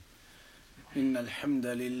إن الحمد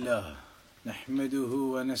لله نحمده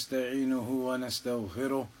ونستعينه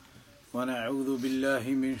ونستغفره ونعوذ بالله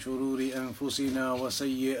من شرور أنفسنا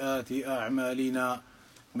وسيئات أعمالنا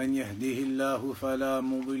من يهده الله فلا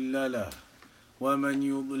مضل له ومن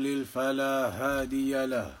يضلل فلا هادي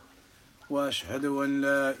له وأشهد أن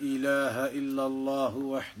لا إله إلا الله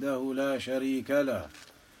وحده لا شريك له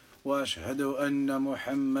وأشهد أن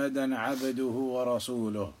محمدا عبده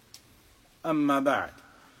ورسوله أما بعد.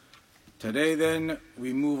 Today then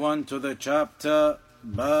we move on to the chapter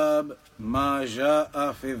Bab Ma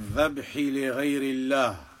Ja'a fi Dhabhi li Ghayri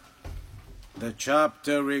Allah, the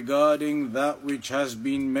chapter regarding that which has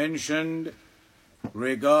been mentioned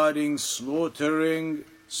regarding slaughtering,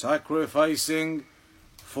 sacrificing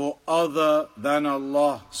for other than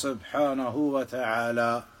Allah subhanahu wa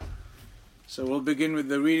ta'ala. So we'll begin with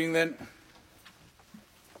the reading then.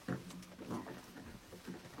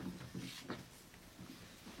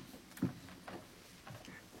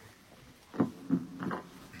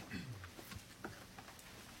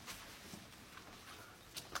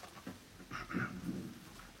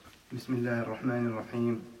 بسم الله الرحمن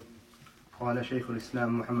الرحيم. قال شيخ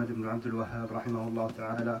الإسلام محمد بن عبد الوهاب رحمه الله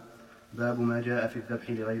تعالى: باب ما جاء في الذبح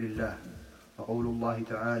لغير الله. وقول الله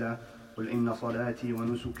تعالى: قل إن صلاتي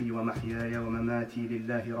ونسكي ومحياي ومماتي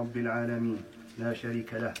لله رب العالمين لا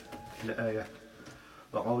شريك له، الآية.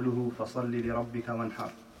 وقوله: فصل لربك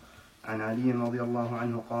وانحر. عن علي رضي الله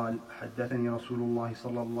عنه قال: حدثني رسول الله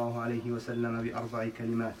صلى الله عليه وسلم بأربع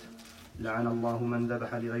كلمات: لعن الله من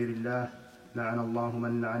ذبح لغير الله، لعن الله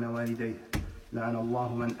من لعن والديه، لعن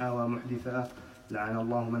الله من آوى محدثا، لعن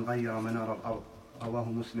الله من غير منار الأرض. رواه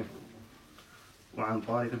مسلم. وعن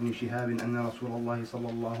طارق بن شهاب أن رسول الله صلى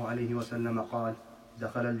الله عليه وسلم قال: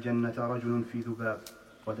 دخل الجنة رجل في ذباب،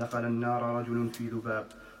 ودخل النار رجل في ذباب.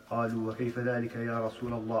 قالوا: وكيف ذلك يا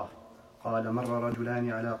رسول الله؟ قال: مر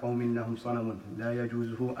رجلان على قوم لهم صنم لا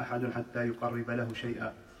يجوزه أحد حتى يقرب له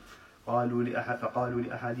شيئا. فقالوا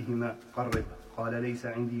لأحدهما: قرب. قال: ليس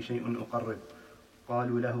عندي شيء أقرب.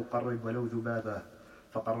 قالوا له: قرب ولو ذبابا.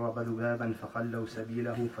 فقرب ذبابا فخلوا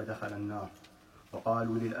سبيله فدخل النار.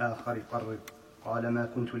 وقالوا للآخر: قرب. قال: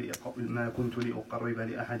 ما كنت لأقرب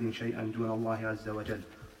لأحد شيئا دون الله عز وجل.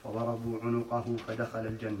 فضربوا عنقه فدخل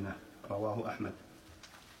الجنة. رواه أحمد.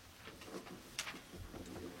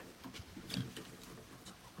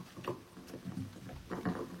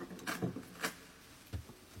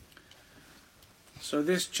 So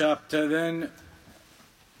this chapter then,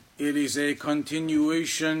 it is a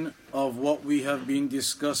continuation of what we have been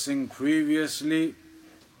discussing previously.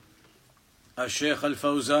 Shaykh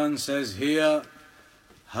Al-Fawzan says here,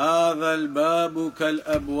 هذا الباب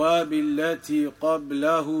كالأبواب التي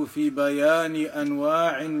قبله في بيان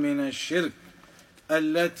أنواع من الشرك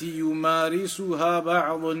التي يمارسها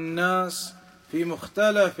بعض الناس في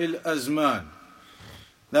مختلف الأزمان.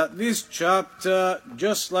 That this chapter,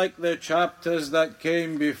 just like the chapters that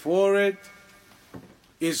came before it,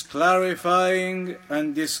 is clarifying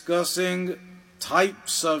and discussing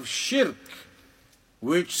types of shirk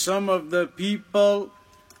which some of the people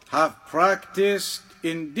have practiced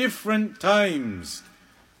in different times.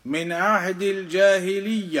 من عهد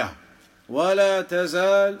الجاهلية ولا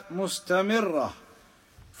تزال مستمرة,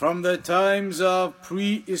 from the times of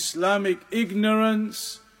pre-Islamic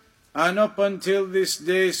ignorance, and up until this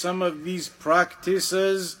day some of these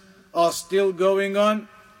practices are still going on.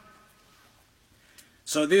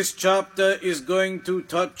 So this chapter is going to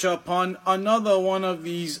touch upon another one of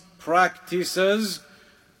these practices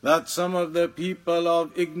that some of the people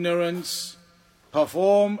of ignorance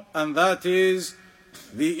perform, and that is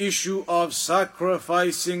the issue of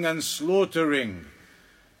sacrificing and slaughtering.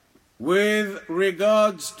 With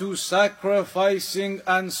regards to sacrificing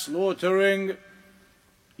and slaughtering,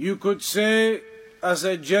 you could say as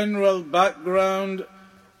a general background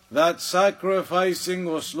that sacrificing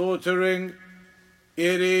or slaughtering,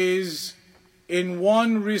 it is in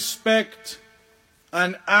one respect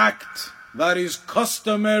an act that is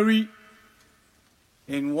customary.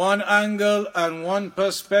 In one angle and one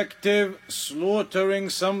perspective, slaughtering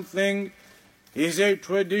something is a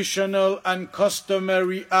traditional and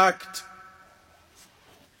customary act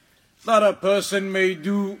that a person may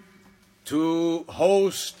do to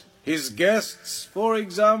host his guests. For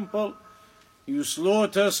example, you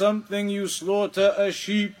slaughter something, you slaughter a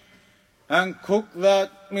sheep and cook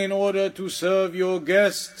that in order to serve your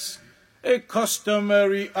guests. A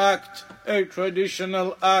customary act, a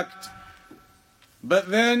traditional act.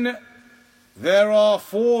 But then there are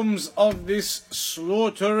forms of this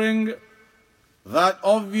slaughtering that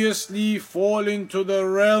obviously fall into the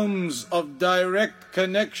realms of direct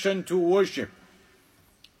connection to worship.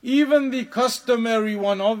 Even the customary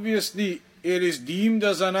one obviously it is deemed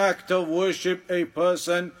as an act of worship. A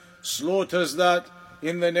person slaughters that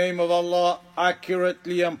in the name of Allah,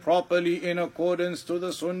 accurately and properly in accordance to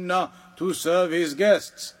the Sunnah, to serve his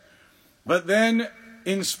guests. But then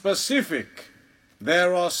in specific,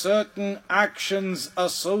 there are certain actions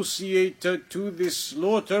associated to this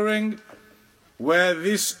slaughtering, where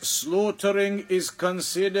this slaughtering is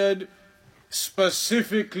considered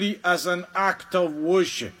specifically as an act of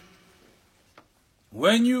worship.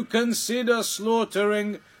 When you consider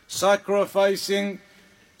slaughtering, sacrificing,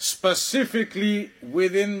 specifically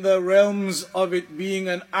within the realms of it being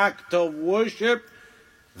an act of worship,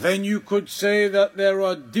 then you could say that there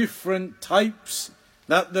are different types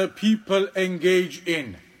that the people engage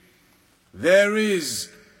in. There is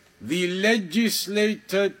the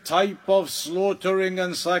legislated type of slaughtering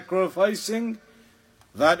and sacrificing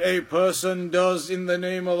that a person does in the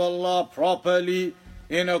name of Allah properly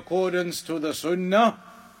in accordance to the Sunnah.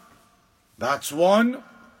 That's one.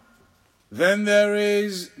 Then there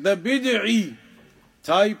is the bid'i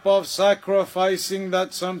type of sacrificing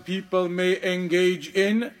that some people may engage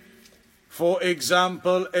in. For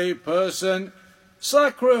example, a person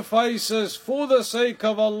sacrifices for the sake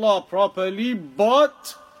of Allah properly,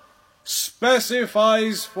 but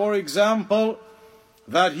specifies, for example,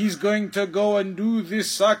 that he's going to go and do this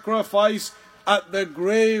sacrifice at the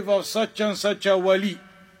grave of such and such a wali.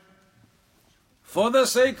 For the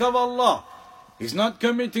sake of Allah. He's not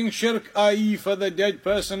committing shirk, i.e. for the dead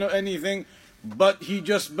person or anything, but he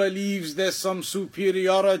just believes there's some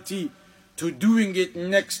superiority to doing it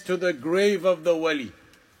next to the grave of the wali.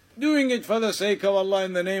 Doing it for the sake of Allah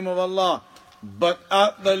in the name of Allah, but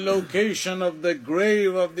at the location of the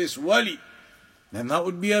grave of this wali. Then that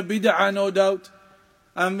would be a bid'ah, no doubt.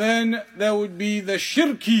 And then there would be the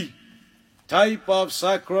shirki type of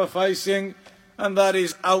sacrificing, and that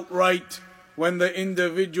is outright when the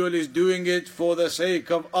individual is doing it for the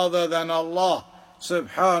sake of other than Allah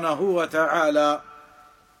subhanahu wa ta'ala.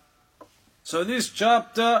 So this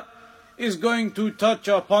chapter is going to touch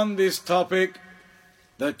upon this topic,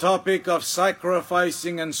 the topic of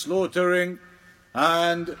sacrificing and slaughtering,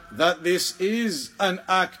 and that this is an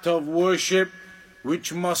act of worship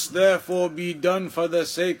which must therefore be done for the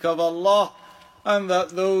sake of Allah, and that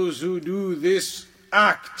those who do this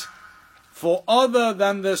act for other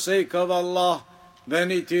than the sake of Allah, then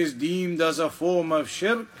it is deemed as a form of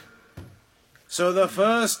shirk. So the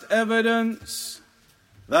first evidence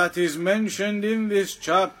that is mentioned in this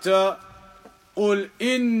chapter, قُلْ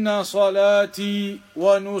إِنَّ صَلَاتِي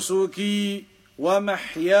وَنُسُكِي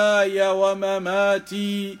وَمَحْيَايَ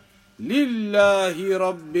وَمَمَاتِي لِلَّهِ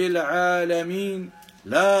رَبِّ الْعَالَمِينَ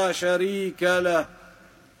لَا شَرِيكَ لَهُ.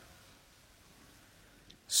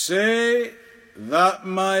 Say that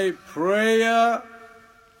my prayer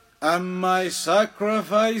and my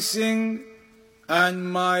sacrificing and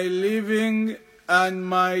my living and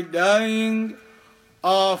my dying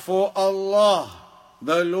are for Allah,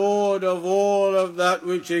 the Lord of all of that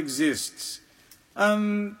which exists,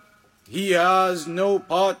 and He has no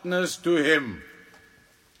partners to Him.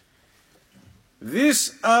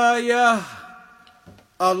 This ayah,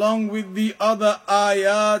 along with the other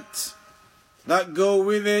ayat that go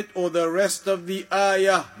with it, or the rest of the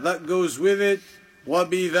ayah that goes with it,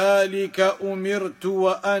 وَبِذَلِكَ أُمِرْتُ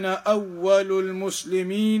وَأَنَا أَوَّلُ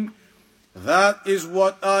الْمُسْلِمِينَ, that is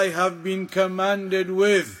what I have been commanded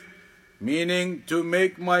with, meaning to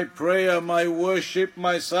make my prayer, my worship,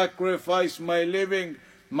 my sacrifice, my living,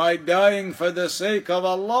 my dying for the sake of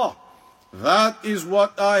Allah. That is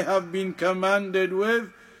what I have been commanded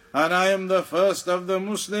with, and I am the first of the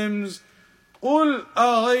Muslims. قُلْ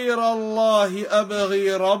أَغَيْرَ اللَّهِ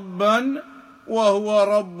أَبْغِي رَبًّا وَهُوَ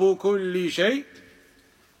رَبُّ كُلِّ شَيْءٍ.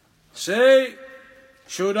 Say,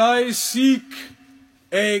 should I seek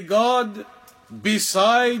a God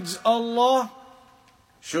besides Allah?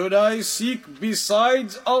 Should I seek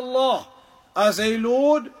besides Allah as a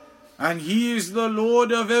Lord, and He is the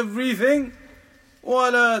Lord of everything?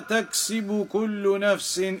 وَلَا تَكْسِبُ كُلُّ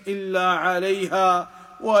نَفْسٍ إِلَّا عَلَيْهَا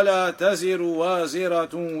وَلَا تَزِرُ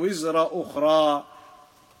وَازِرَةٌ وِزْرَ أُخْرَى.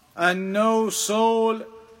 And no soul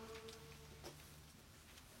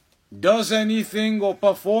does anything or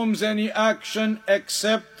performs any action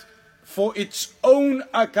except for its own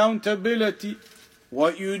accountability.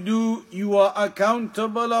 What you do, you are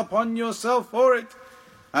accountable upon yourself for it,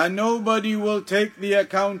 and nobody will take the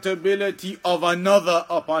accountability of another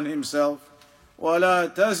upon himself.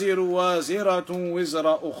 وَلَا تَزِرُ وَازِرَةٌ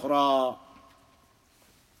وِزْرَ أُخْرَى.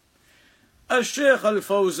 الشيخ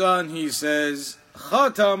الفوزان, he says,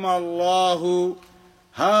 ختم الله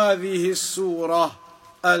هذه السورة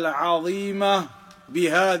العظيمة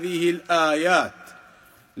بهذه الآيات.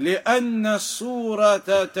 لأن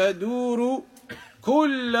السورة تدور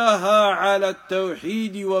كلها على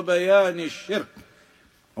التوحيد وبيان الشرك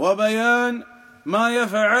وبيان ما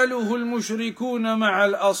يفعله المشركون مع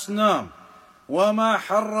الأصنام وما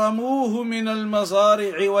حرموه من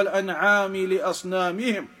المزارع والأنعام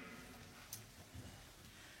لأصنامهم.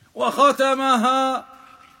 وختمها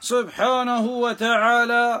سبحانه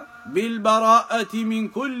وتعالى بالبراءة من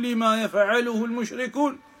كل ما يفعله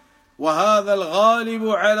المشركون، وهذا الغالب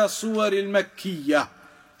على السور المكية،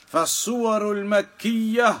 فالسور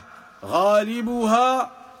المكية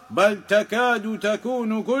غالبها بل تكاد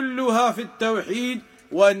تكون كلها في التوحيد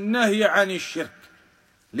والنهي عن الشرك،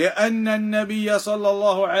 لأن النبي صلى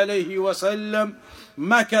الله عليه وسلم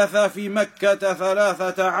مكث في مكة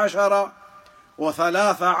 13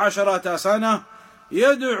 سنة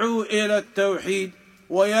يدعو إلى التوحيد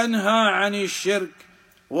وينهى عن الشرك،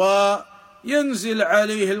 وينزل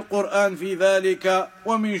عليه القرآن في ذلك،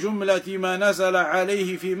 ومن جملة ما نزل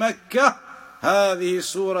عليه في مكة هذه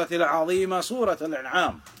السورة العظيمة سورة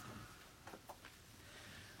الأنعام.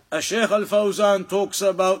 Shaykh Al-Fawzan talks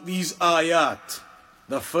about these ayat.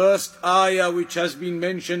 The first ayah which has been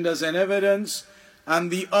mentioned as an evidence,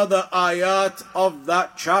 and the other ayat of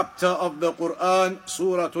that chapter of the Quran,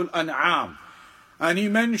 Surah Al-An'am. And he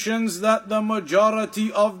mentions that the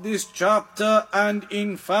majority of this chapter, and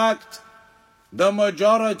in fact the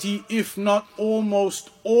majority, if not almost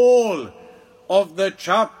all, of the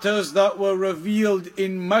chapters that were revealed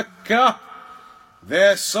in Mecca,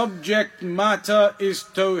 their subject matter is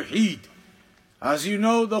Tawheed. As you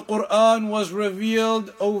know, the Quran was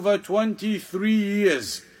revealed over 23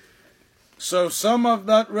 years. So some of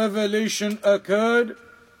that revelation occurred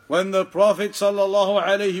when the Prophet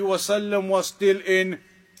ﷺ was still in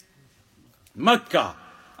Mecca,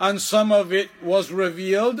 and some of it was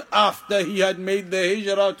revealed after he had made the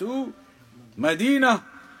hijrah to Medina.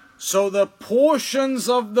 So the portions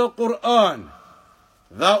of the Quran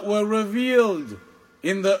that were revealed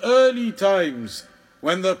in the early times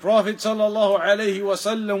when the Prophet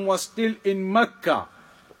ﷺ was still in Mecca,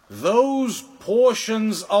 those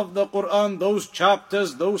portions of the Quran, those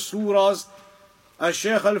chapters, those surahs, as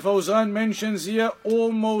Shaykh Al-Fawzan mentions here,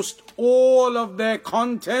 almost all of their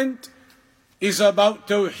content is about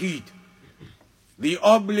Tawheed. The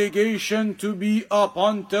obligation to be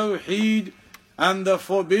upon Tawheed and the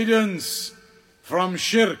forbiddance from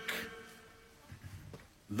Shirk.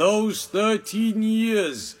 Those 13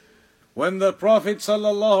 years when the Prophet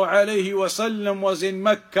ﷺ was in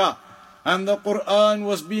Mecca and the Quran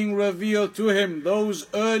was being revealed to him, those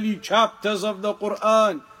early chapters of the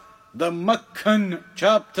Quran, the Meccan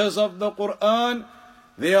chapters of the Quran,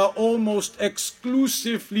 they are almost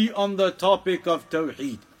exclusively on the topic of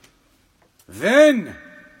Tawheed. Then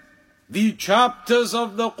the chapters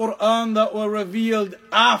of the Quran that were revealed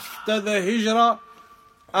after the Hijrah,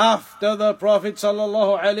 after the Prophet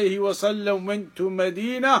ﷺ went to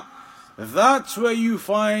Medina, that's where you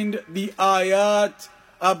find the ayat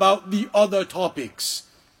about the other topics,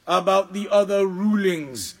 about the other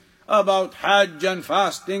rulings, about Hajj and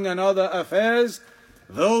fasting and other affairs.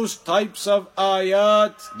 Those types of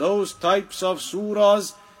ayat, those types of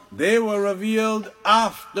surahs, they were revealed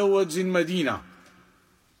afterwards in Medina.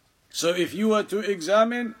 So if you were to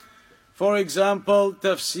examine, for example,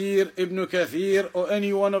 Tafsir Ibn Kathir or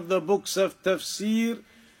any one of the books of Tafsir,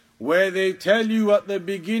 where they tell you at the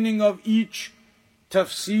beginning of each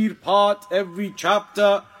Tafsir part, every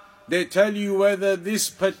chapter, they tell you whether this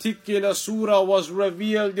particular surah was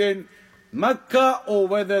revealed in Mecca or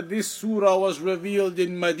whether this surah was revealed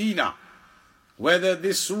in Medina. Whether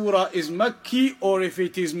this surah is Makki or if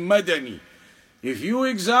it is Madani. If you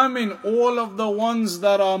examine all of the ones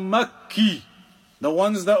that are Makki, the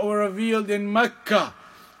ones that were revealed in Mecca,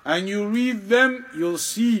 and you read them, you'll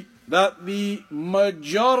see that the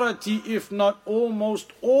majority, if not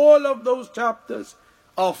almost all of those chapters,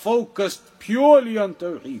 are focused purely on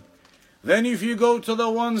Tawheed. Then if you go to the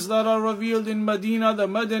ones that are revealed in Medina, the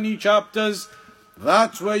Madani chapters,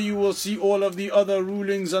 that's where you will see all of the other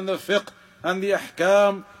rulings and the fiqh and the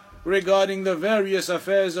ahkam regarding the various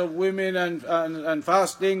affairs of women and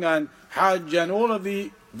fasting and hajj and all of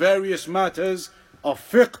the various matters of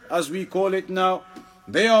fiqh, as we call it now.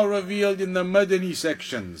 They are revealed in the Madani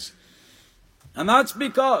sections. And that's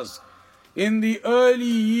because in the early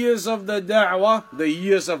years of the da'wah, the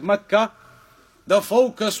years of Mecca, the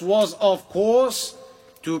focus was, of course,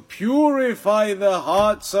 to purify the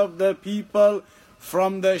hearts of the people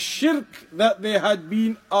from the shirk that they had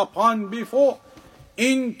been upon before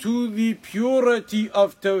into the purity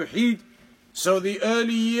of Tawheed. So the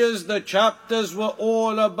early years, the chapters were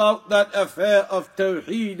all about that affair of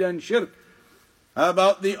Tawheed and shirk.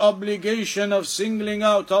 about the obligation of singling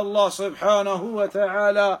out Allah subhanahu wa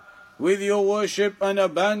ta'ala with your worship and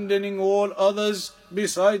abandoning all others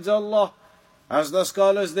besides Allah. As the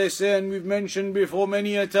scholars they say, and we've mentioned before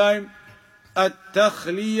many a time,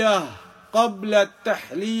 at-takhliyah qabla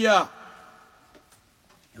at-tahliyah,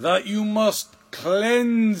 that you must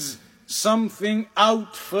cleanse something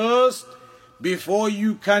out first before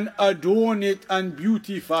you can adorn it and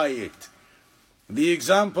beautify it. The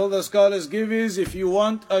example the scholars give is, if you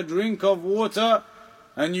want a drink of water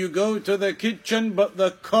and you go to the kitchen but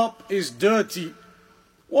the cup is dirty,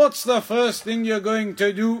 what's the first thing you're going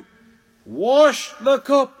to do? Wash the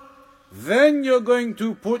cup. Then you're going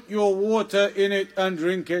to put your water in it and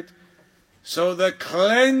drink it. So the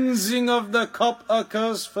cleansing of the cup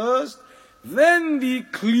occurs first, then the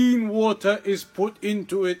clean water is put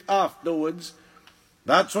into it afterwards.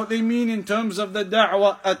 That's what they mean in terms of the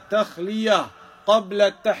da'wah, at-takhliyah qabla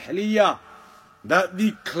at-tahliyah, that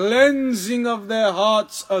the cleansing of their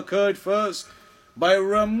hearts occurred first by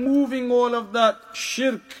removing all of that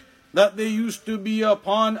shirk that they used to be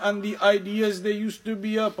upon and the ideas they used to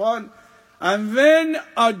be upon, and then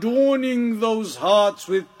adorning those hearts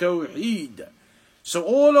with Tawheed. So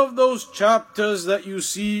all of those chapters that you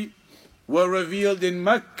see were revealed in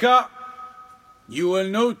Mecca. You will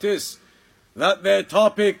notice that their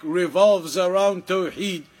topic revolves around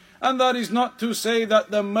Tawheed. And that is not to say that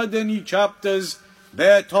the Madani chapters,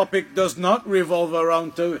 their topic does not revolve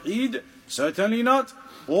around Tawheed. Certainly not.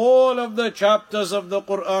 All of the chapters of the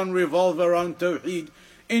Quran revolve around Tawheed.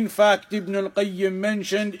 In fact, Ibn al-Qayyim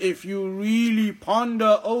mentioned, if you really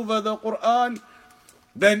ponder over the Quran,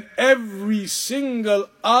 then every single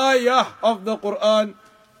ayah of the Quran,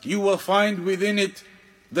 you will find within it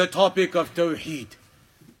the topic of Tawheed.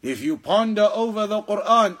 If you ponder over the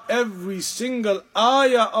Quran, every single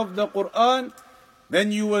ayah of the Quran,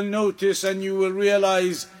 then you will notice and you will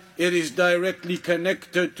realize it is directly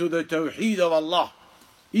connected to the Tawheed of Allah.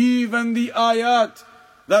 Even the ayat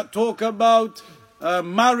that talk about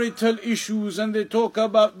marital issues, and they talk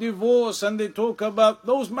about divorce, and they talk about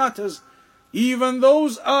those matters, even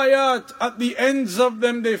those ayat, at the ends of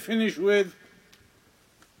them they finish with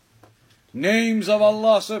names of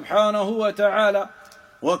Allah subhanahu wa ta'ala.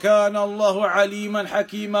 وَكَانَ اللَّهُ عَلِيمًا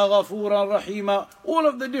حَكِيمًا غَفُورًا رَحِيمًا. All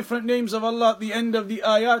of the different names of Allah at the end of the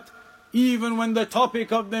ayat, even when the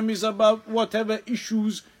topic of them is about whatever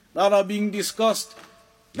issues that are being discussed,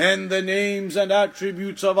 then the names and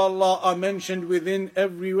attributes of Allah are mentioned within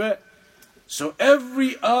everywhere. So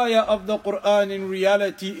every ayah of the Quran in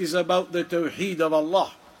reality is about the Tawheed of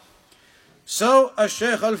Allah. So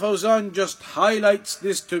Shaykh Al-Fawzan just highlights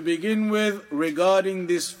this to begin with regarding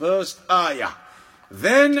this first ayah.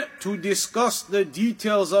 Then to discuss the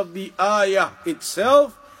details of the ayah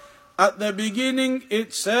itself, at the beginning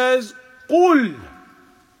it says, قُلْ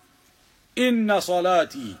إِنَّ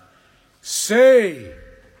صَلَاتِي. Say.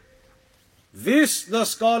 This, the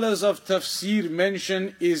scholars of tafsir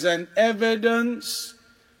mention, is an evidence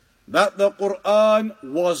that the Quran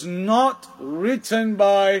was not written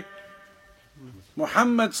by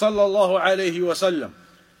Muhammad sallallahu alayhi wasallam.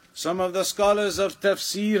 Some of the scholars of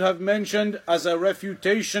tafsir have mentioned as a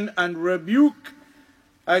refutation and rebuke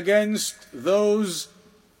against those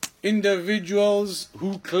individuals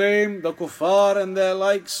who claim, the kuffar and their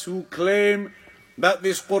likes, who claim that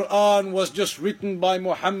this Quran was just written by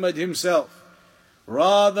Muhammad himself.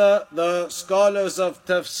 Rather, the scholars of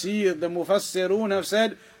tafsir, the mufassirun, have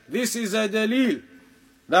said this is a dalil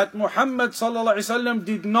that Muhammad sallallahu alaihi wasallam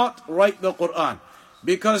did not write the Quran,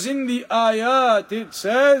 because in the ayat it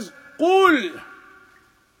says قُلْ,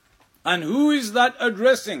 and who is that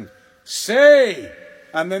addressing? Say.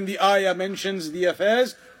 And then the ayah mentions the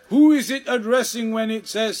affairs. Who is it addressing when it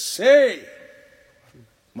says say?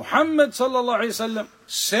 Muhammad sallallahu alaihi wasallam.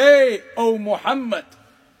 Say, O Muhammad.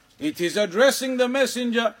 It is addressing the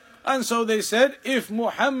messenger. And so they said, if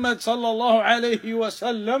Muhammad sallallahu alaihi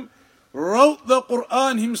wasallam wrote the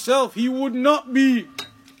Quran himself, he would not be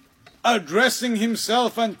addressing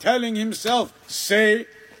himself and telling himself, say.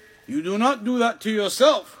 You do not do that to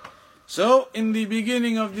yourself. So in the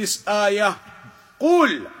beginning of this ayah,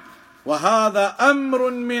 قُلْ وَهَذَا أَمْرٌ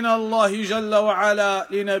مِّنَ اللَّهِ جَلَّ وَعَلَى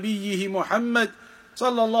لِنَبِيِّهِ مُحَمَّدٍ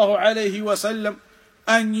صلى الله عليه وسلم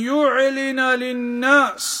أن يعلن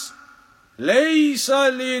للناس ليس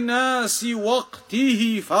لناس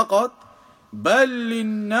وقته فقط بل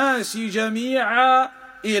للناس جميعا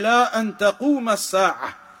إلى أن تقوم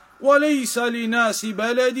الساعة وليس لناس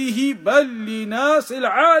بلده بل لناس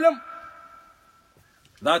العالم.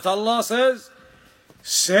 That Allah says,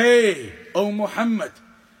 say, O Muhammad,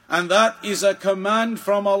 And that is a command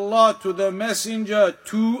from Allah to the messenger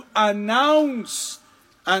to announce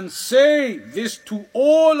and say this to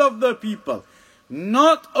all of the people,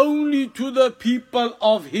 not only to the people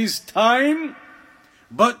of his time,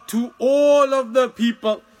 but to all of the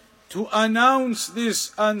people, to announce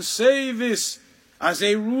this and say this as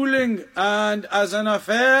a ruling and as an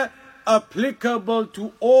affair applicable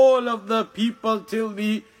to all of the people till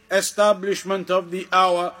the establishment of the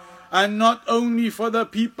hour, and not only for the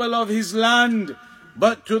people of his land,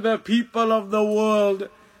 but to the people of the world.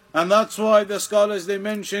 And that's why the scholars, they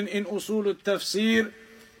mention in Usul al-Tafsir,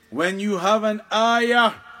 when you have an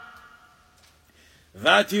ayah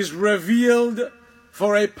that is revealed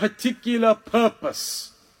for a particular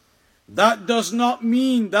purpose, that does not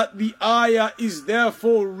mean that the ayah is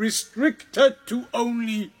therefore restricted to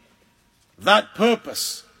only that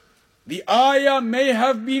purpose. The ayah may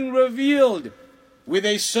have been revealed with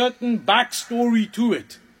a certain backstory to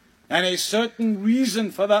it and a certain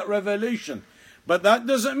reason for that revelation. But that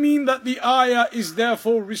doesn't mean that the ayah is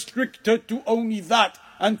therefore restricted to only that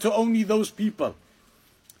and to only those people.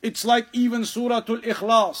 It's like even Surah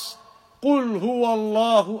Al-Ikhlas. قُلْ هُوَ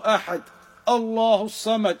اللَّهُ أَحَدٌ Allahu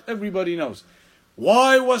Samad. Everybody knows.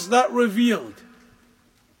 Why was that revealed?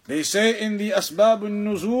 They say in the Asbab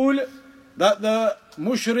al-Nuzul that the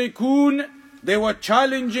mushrikun, they were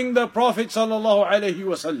challenging the Prophet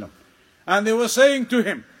ﷺ, and they were saying to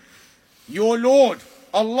him, your Lord,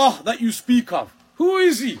 Allah that you speak of, who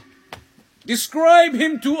is he? Describe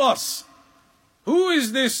him to us. Who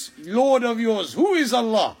is this Lord of yours? Who is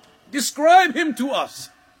Allah? Describe him to us.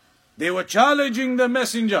 They were challenging the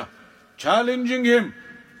messenger, challenging him,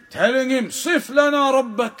 telling him, Sif lana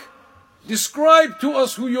rabbak, describe to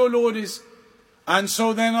us who your Lord is. And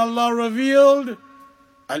so then Allah revealed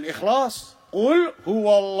Al-Ikhlas. قُلْ هُوَ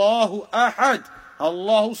اللَّهُ أَحَدٌ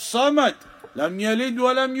اللَّهُ الصَّمَدُ لَمْ يَلِدْ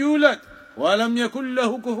وَلَمْ يُولَدْ وَلَمْ يَكُنْ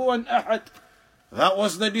لَهُ كُفُوًا أَحَدٌ. That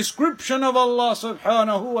was the description of Allah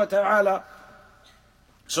subhanahu wa ta'ala.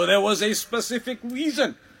 So there was a specific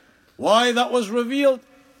reason why that was revealed.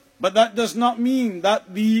 But that does not mean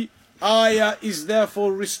that the ayah is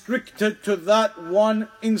therefore restricted to that one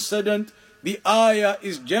incident. The ayah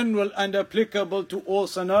is general and applicable to all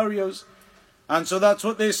scenarios. And so that's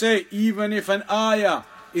what they say. Even if an ayah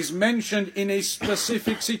is mentioned in a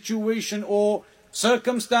specific situation or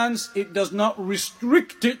circumstance, it does not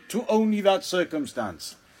restrict it to only that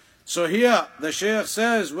circumstance. So here the Shaykh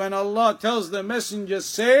says, when Allah tells the messenger,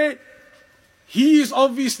 say, he is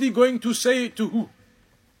obviously going to say it to who?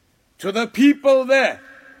 To the people there.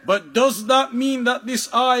 But does that mean that this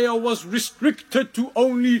ayah was restricted to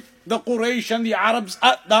only the Quraysh and the Arabs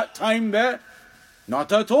at that time there?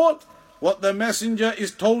 Not at all. What the messenger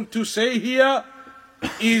is told to say here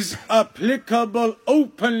is applicable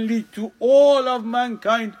openly to all of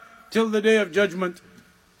mankind till the day of judgment.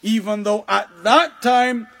 Even though at that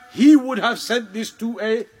time he would have said this to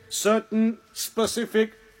a certain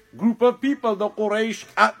specific group of people, the Quraysh,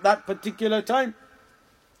 at that particular time.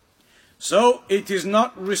 So it is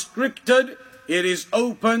not restricted, it is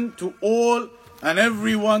open to all and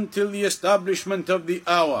everyone till the establishment of the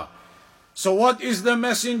hour. So what is the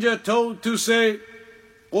messenger told to say?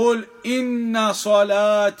 قُلْ إِنَّ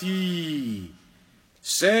صَلَاتِي.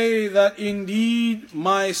 Say that indeed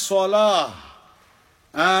my salah,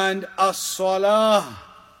 and as-salah,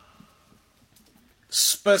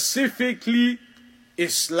 specifically,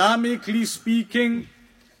 Islamically speaking,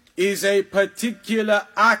 is a particular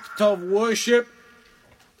act of worship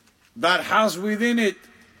that has within it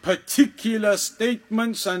particular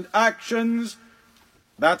statements and actions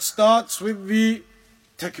that starts with the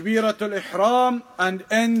Takbiratul Ihram and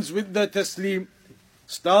ends with the Taslim.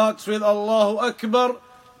 Starts with Allahu Akbar,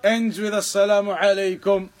 ends with Assalamu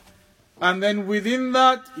Alaikum. And then within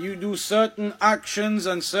that you do certain actions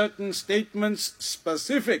and certain statements,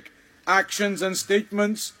 specific actions and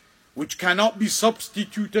statements which cannot be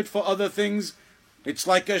substituted for other things. It's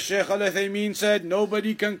like as Shaykh Al-Uthaymeen said,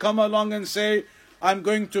 nobody can come along and say, I'm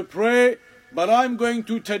going to pray, but I'm going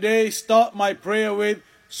to today start my prayer with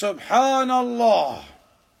Subhanallah.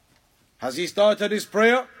 Has he started his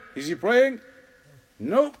prayer? Is he praying?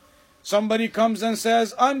 No. Somebody comes and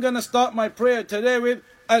says, I'm going to start my prayer today with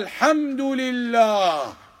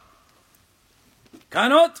Alhamdulillah.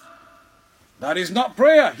 Cannot. That is not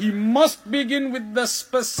prayer. He must begin with the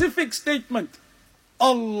specific statement,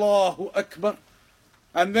 Allahu Akbar.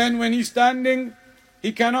 And then when he's standing,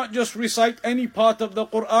 he cannot just recite any part of the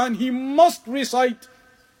Quran. He must recite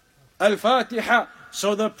Al-Fatiha.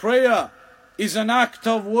 So the prayer is an act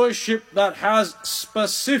of worship that has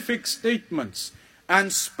specific statements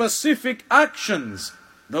and specific actions.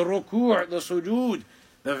 The ruku', the sujood,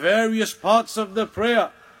 the various parts of the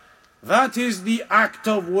prayer. That is the act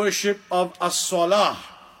of worship of as-salah.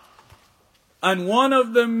 And one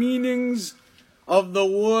of the meanings of the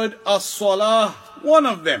word as-salah, one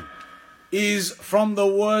of them, is from the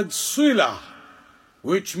word sila,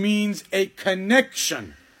 which means a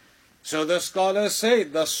connection. So the scholars say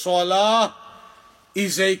the salah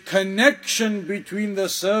is a connection between the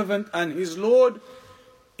servant and his Lord.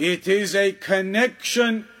 It is a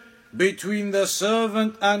connection between the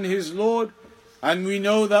servant and his Lord. And we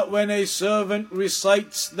know that when a servant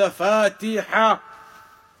recites the Fatiha,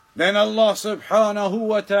 then Allah subhanahu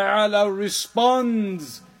wa ta'ala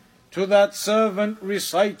responds to that servant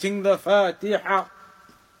reciting the Fatiha.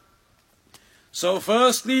 So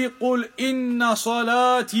firstly, قُلْ إِنَّ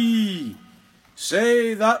صَلَاتِي,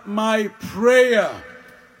 say that my prayer,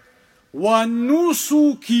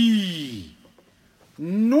 وَنُسُكِي,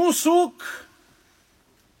 nusuk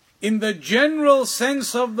in the general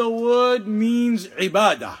sense of the word means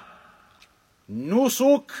ibadah.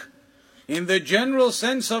 Nusuk in the general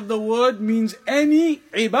sense of the word means any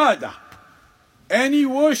ibadah, any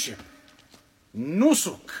worship.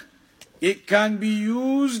 Nusuk, it can be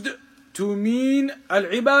used to mean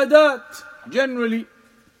al-ibadat, generally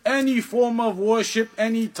any form of worship,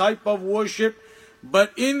 any type of worship.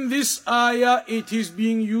 But in this ayah, it is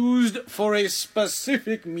being used for a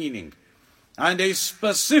specific meaning and a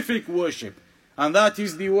specific worship. And that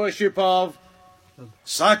is the worship of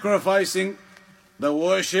sacrificing, the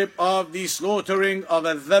worship of the slaughtering of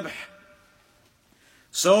al-dhabh.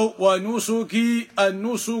 So, وَنُسُكِي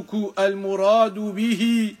النُّسُكُ الْمُرَادُ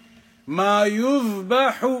بِهِ مَا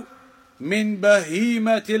يُذْبَحُ مِنْ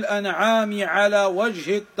بَهِيمَةِ الْأَنْعَامِ عَلَى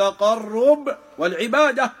وَجْهِ التَّقَرُّبِ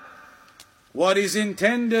وَالْعِبَادَةِ. What is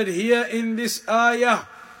intended here in this ayah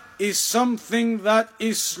is something that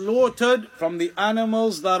is slaughtered from the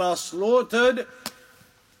animals that are slaughtered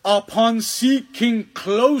upon seeking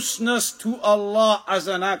closeness to Allah as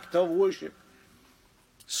an act of worship.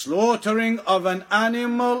 Slaughtering of an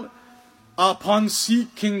animal upon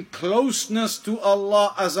seeking closeness to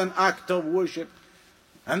Allah as an act of worship.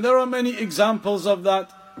 And there are many examples of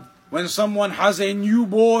that. When someone has a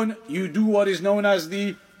newborn, you do what is known as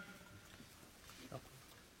the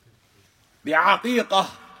aqiqah,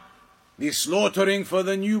 the slaughtering for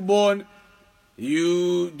the newborn.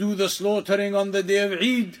 You do the slaughtering on the day of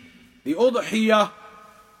Eid, the udhiyah.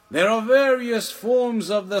 There are various forms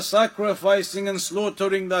of the sacrificing and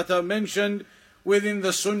slaughtering that are mentioned within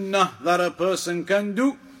the sunnah that a person can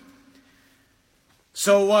do.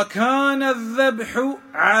 So وَكَانَ الذَّبْحُ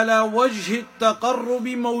عَلَى وَجْهِ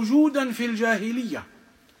التَّقَرُّبِ مَوْجُودًا فِي الْجَاهِلِيَّةِ.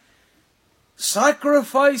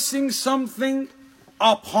 Sacrificing something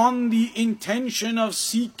upon the intention of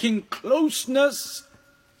seeking closeness,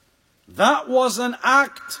 that was an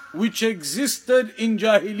act which existed in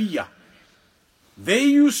Jahiliyyah. They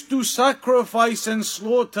used to sacrifice and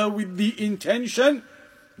slaughter with the intention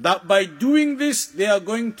that by doing this they are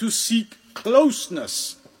going to seek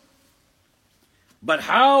closeness. But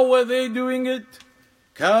how were they doing it?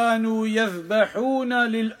 كانوا يذبحون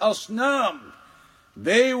للأصنام.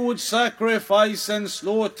 They would sacrifice and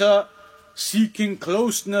slaughter seeking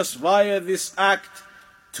closeness via this act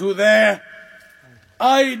to their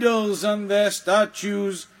idols and their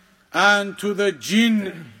statues, and to the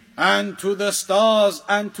jinn, and to the stars,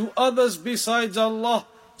 and to others besides Allah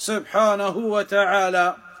subhanahu wa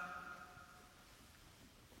ta'ala.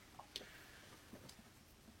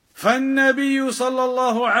 فالنبي صلى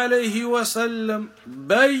الله عليه وسلم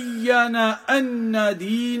بين أن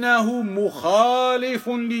دينه مخالف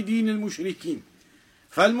لدين المشركين.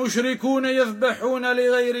 فالمشركون يذبحون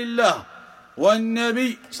لغير الله،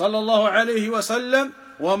 والنبي صلى الله عليه وسلم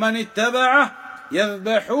ومن اتبعه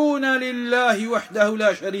يذبحون لله وحده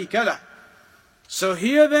لا شريك له. So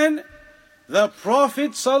here then, the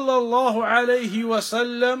Prophet صلى الله عليه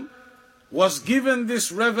وسلم was given this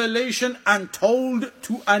revelation and told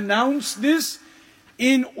to announce this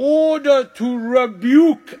in order to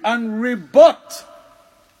rebuke and rebut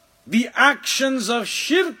the actions of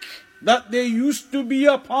shirk that they used to be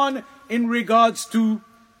upon in regards to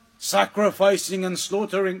sacrificing and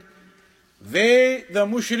slaughtering. They, the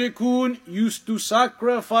mushrikun, used to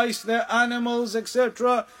sacrifice their animals,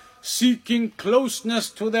 etc., seeking closeness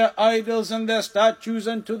to their idols and their statues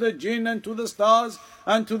and to the jinn and to the stars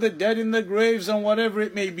and to the dead in the graves and whatever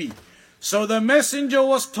it may be. So the messenger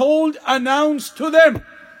was told, announced to them,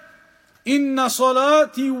 Inna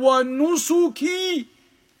salati wa nusuki,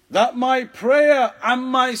 that my prayer and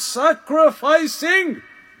my sacrificing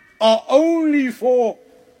are only for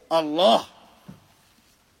Allah.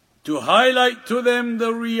 To highlight to them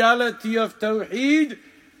the reality of Tawheed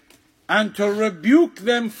and to rebuke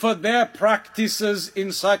them for their practices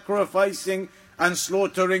in sacrificing and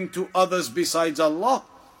slaughtering to others besides Allah.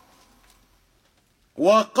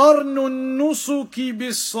 وَقَرْنُ النُّسُكِ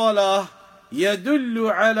بِالصَّلَاةِ يَدُلُّ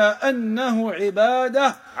عَلَى أَنَّهُ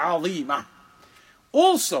عِبَادَةٌ عَظِيمَةٌ.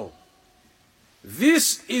 Also,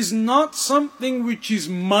 this is not something which is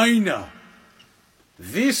minor.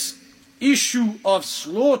 This issue of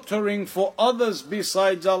slaughtering for others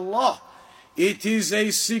besides Allah, it is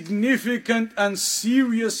a significant and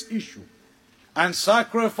serious issue. And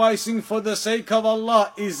sacrificing for the sake of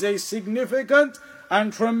Allah is a significant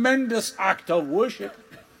and tremendous act of worship.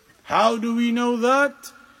 How do we know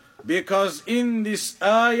that? Because in this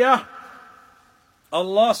ayah,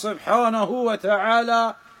 Allah subhanahu wa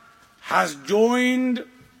ta'ala has joined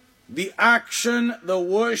the action, the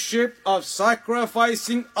worship of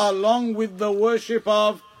sacrificing along with the worship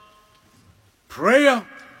of prayer.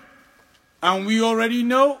 And we already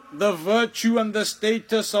know the virtue and the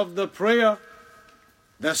status of the prayer.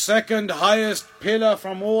 The second highest pillar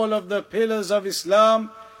from all of the pillars of Islam.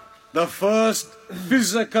 The first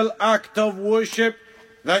physical act of worship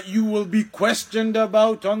that you will be questioned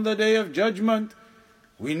about on the Day of Judgment.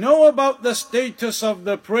 We know about the status of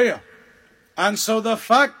the prayer. And so the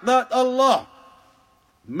fact that Allah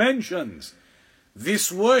mentions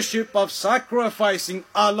this worship of sacrificing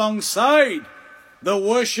alongside the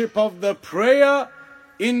worship of the prayer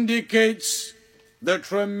indicates the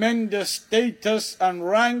tremendous status and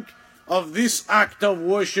rank of this act of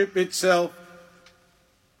worship itself.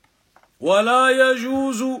 وَلَا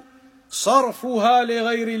يَجُوزُ صَرْفُهَا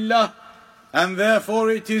لِغَيْرِ اللَّهِ. And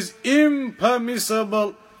therefore it is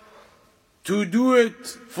impermissible to do it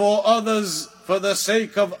for others, for the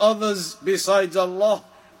sake of others besides Allah.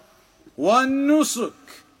 وَالنُّسُكْ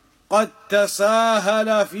قَدْ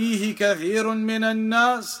تَسَاهَلَ فِيهِ كَثِيرٌ مِّنَ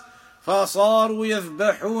النَّاسِ فصاروا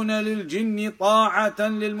يذبحون للجن طاعة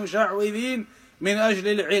للمشعوذين من أجل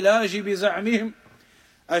العلاج بزعمهم.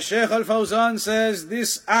 Shaykh Al-Fawzan says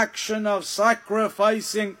this action of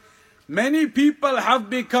sacrificing, many people have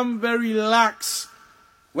become very lax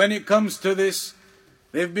when it comes to this.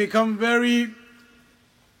 They've become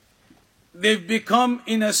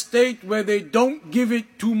in a state where they don't give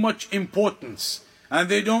it too much importance and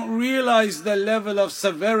they don't realize the level of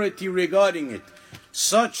severity regarding it.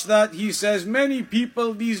 Such that he says many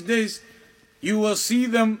people these days, you will see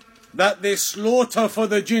them that they slaughter for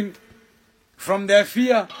the jinn from their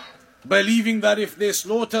fear, believing that if they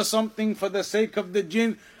slaughter something for the sake of the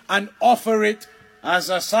jinn and offer it as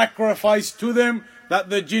a sacrifice to them, that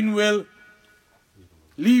the jinn will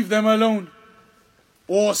leave them alone.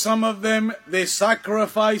 Or some of them, they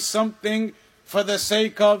sacrifice something for the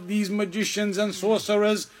sake of these magicians and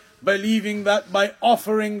sorcerers, believing that by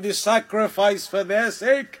offering this sacrifice for their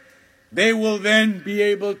sake, they will then be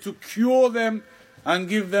able to cure them and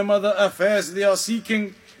give them other affairs they are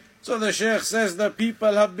seeking. So the Shaykh says the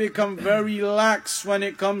people have become very lax when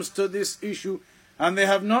it comes to this issue, and they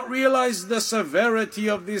have not realized the severity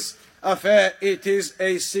of this affair. It is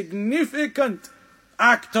a significant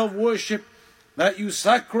act of worship that you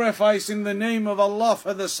sacrifice in the name of Allah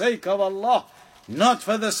for the sake of Allah, not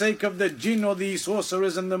for the sake of the jinn or the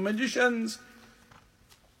sorcerers and the magicians.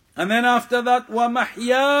 And then after that,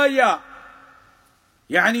 وَمَحْيَايَ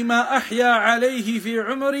يعني ما أحيا عليه في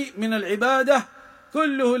عمري من العبادة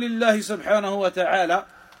كله لله سبحانه وتعالى.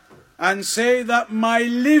 And say that my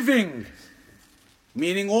living,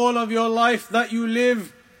 meaning all of your life that you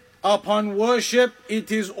live upon worship,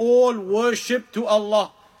 it is all worship to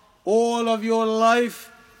Allah. All of your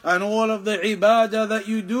life and all of the ibadah that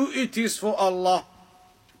you do, it is for Allah.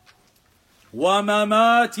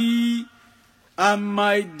 وَمَمَاتِي, and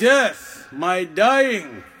my death, my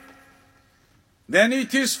dying, then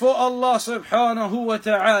it is for Allah subhanahu wa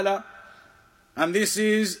ta'ala. And this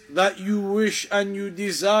is that you wish and you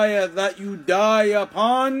desire that you die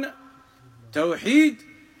upon Tawheed,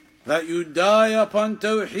 that you die upon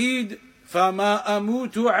Tawheed. فَمَا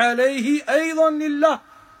أَمُوتُ عَلَيْهِ أَيْضًا لِلَّهِ.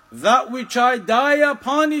 That which I die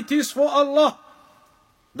upon, it is for Allah.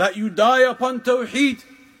 That you die upon Tawheed,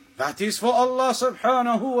 that is for Allah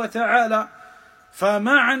subhanahu wa ta'ala.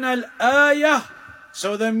 فَمَعْنَى الْآيَةِ.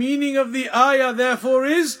 So the meaning of the ayah therefore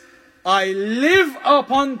is, I live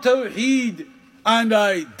upon Tawheed and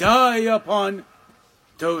I die upon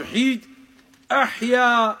Tawheed.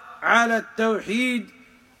 أحيا على التوحيد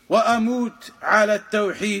وأموت على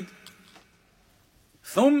التوحيد.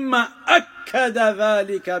 ثم أكد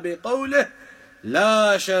ذلك بقوله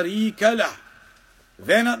لا شريك له.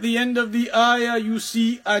 Then at the end of the ayah you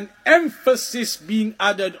see an emphasis being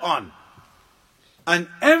added on. An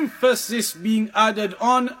emphasis being added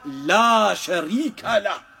on لا شريك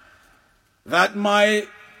له. that my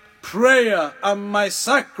prayer and my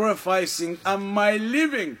sacrificing and my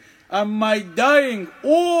living and my dying,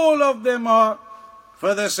 all of them are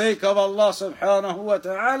for the sake of Allah subhanahu wa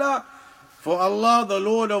ta'ala, for Allah, the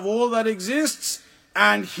Lord of all that exists,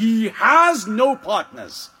 and He has no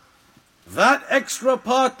partners. That extra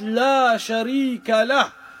part, la sharika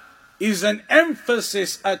lah, is an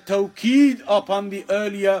emphasis, a tawqeed upon the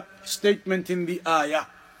earlier statement in the ayah.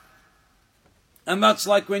 And that's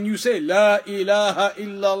like when you say, La ilaha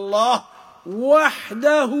illallah,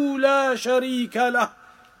 wahdahu la sharika lah.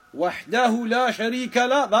 Wahdahu la sharika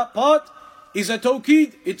lah. That part is a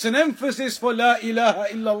tawqeed. It's an emphasis for La ilaha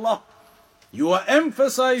illallah. You are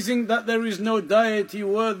emphasizing that there is no deity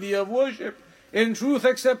worthy of worship in truth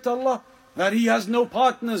except Allah. That He has no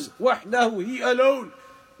partners. Wahdahu, He alone.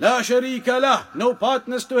 La sharika lah. No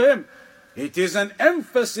partners to Him. It is an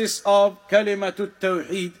emphasis of kalimatut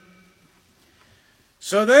tawheed.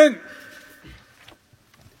 So then,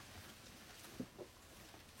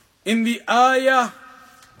 in the ayah,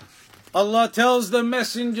 Allah tells the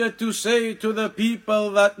messenger to say to the people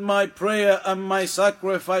that my prayer and my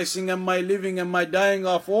sacrificing and my living and my dying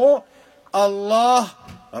are for Allah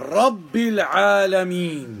Rabbil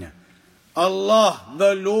Alameen. Allah,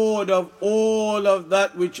 the Lord of all of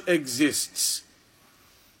that which exists.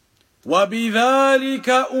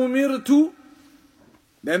 وَبِذَلِكَ أُمِرْتُ.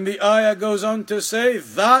 Then the ayah goes on to say,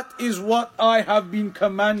 that is what I have been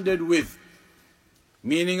commanded with.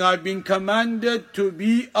 Meaning I've been commanded to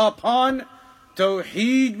be upon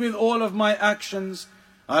Tawheed with all of my actions.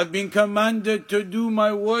 I've been commanded to do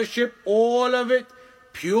my worship, all of it,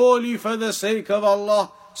 purely for the sake of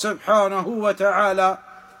Allah subhanahu wa ta'ala.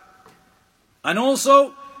 And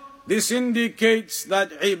also, this indicates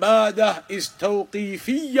that ibadah is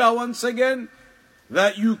tawqifiyya once again,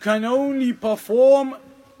 that you can only perform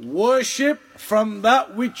worship from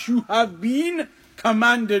that which you have been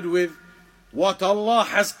commanded with. What Allah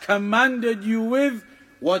has commanded you with,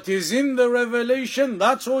 what is in the revelation,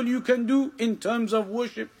 that's all you can do in terms of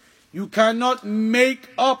worship. You cannot make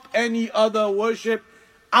up any other worship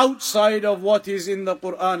outside of what is in the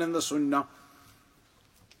Quran and the Sunnah.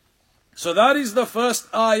 So that is the first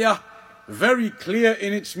ayah, very clear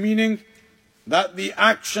in its meaning, that the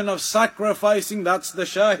action of sacrificing, that's the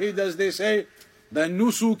shahid as they say, the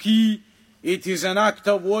nusuki, it is an act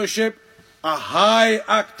of worship, a high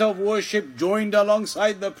act of worship joined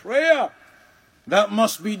alongside the prayer that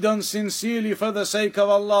must be done sincerely for the sake of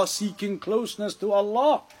Allah, seeking closeness to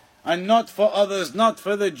Allah and not for others, not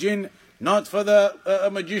for the jinn, not for the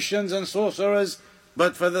magicians and sorcerers,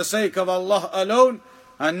 but for the sake of Allah alone,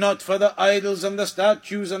 and not for the idols and the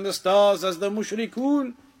statues and the stars as the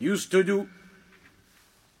mushrikun used to do.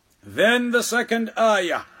 Then the second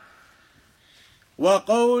ayah,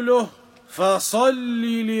 وَقَوْلُهُ فَصَلِّ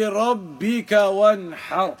لِرَبِّكَ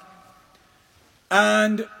وَانْحَرْ.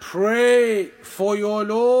 And pray for your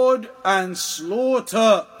Lord and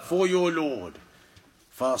slaughter for your Lord.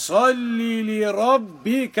 فَصَلِّ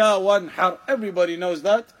لِرَبِّكَ وَانْحَرْ. Everybody knows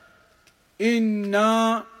that.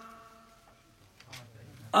 إِنَّا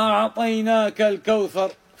أَعْطَيْنَاكَ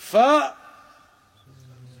الْكَوْثَرَ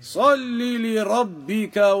فَصَلِّ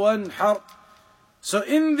لِرَبِّكَ وَانْحَرْ. So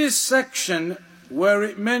in this section where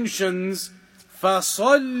it mentions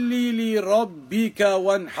فَصَلِّ لِرَبِّكَ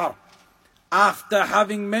وَانْحَرْ, after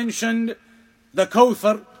having mentioned the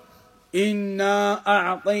Kawthar, إِنَّا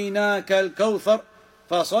أَعْطَيْنَاكَ الْكَوْثَرَ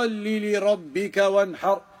فَصَلِّ لِرَبِّكَ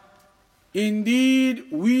وَانْحَرْ. Indeed,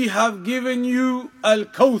 we have given you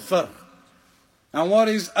Al-Kawthar. And what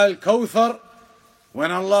is Al-Kawthar?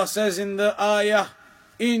 When Allah says in the ayah,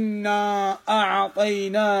 إِنَّا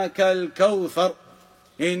أَعْطَيْنَاكَ الْكَوْثَرَ.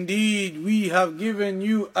 Indeed, we have given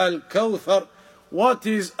you Al-Kawthar. What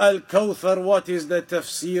is Al-Kawthar? What is the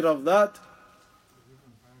tafsir of that?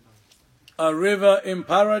 A river in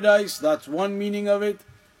paradise, that's one meaning of it.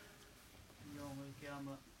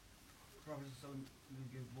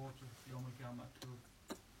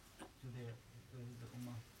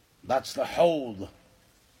 That's the hold.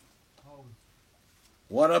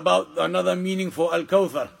 What about another meaning for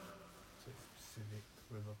Al-Kawthar?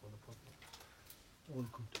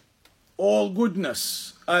 All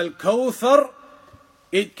goodness. Al-Kawthar,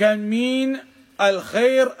 it can mean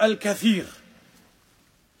Al-Khair Al-Kathir.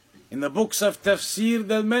 In the books of tafsir,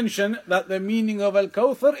 they'll mention that the meaning of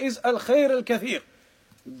Al-Kawthar is Al-Khair Al-Kathir.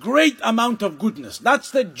 Great amount of goodness.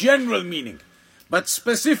 That's the general meaning. But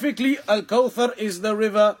specifically, Al-Kawthar is the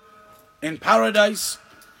river in paradise.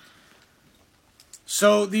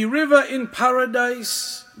 So the river in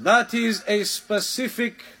paradise, that is a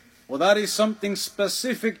specific, or that is something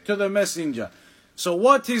specific to the messenger. So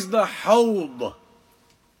what is the hawd?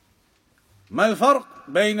 ما الفرق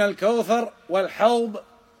بين الكوثر والحوض?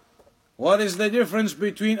 What is the difference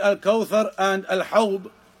between al-Kawthar and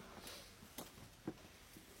al-Hawd?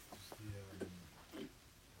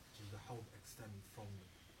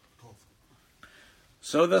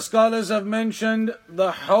 So the scholars have mentioned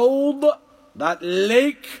the Hawd, that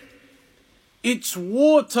lake, its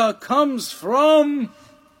water comes from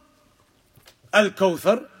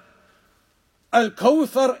Al-Kawthar.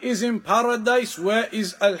 Al-Kawthar is in paradise. Where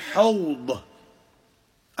is Al-Hawd?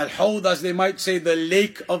 Al-Hawd, as they might say, the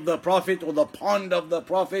lake of the Prophet or the pond of the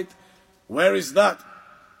Prophet. Where is that?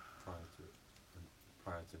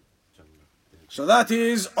 Prior to Jannah. So that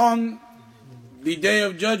is on the Day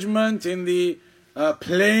of Judgment, in the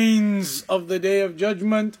plains of the Day of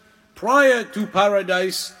Judgment, prior to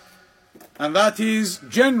paradise. And that is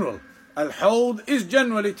general. Al-Hawd is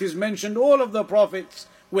general. It is mentioned all of the prophets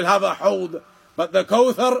will have a Hawd, but the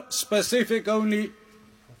Kawthar specific only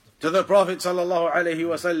to the Prophet sallallahu alaihi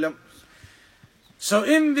wasallam. So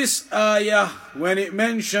in this ayah, when it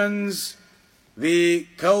mentions the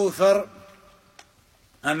Kawthar,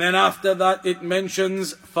 and then after that it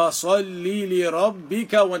mentions فَصَلِّ لِرَبِّكَ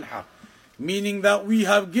وَانْحَرْ, meaning that we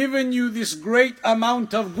have given you this great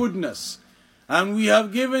amount of goodness, and we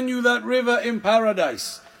have given you that river in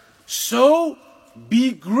paradise. So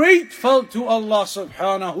be grateful to Allah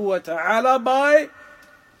subhanahu wa ta'ala by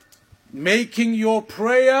making your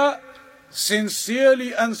prayer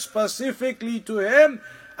sincerely and specifically to Him,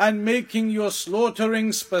 and making your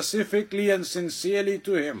slaughtering specifically and sincerely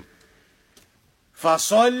to Him.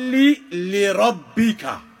 فَصَلِّ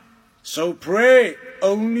لِرَبِّكَ, so pray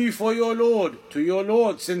only for your Lord, to your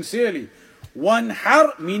Lord sincerely.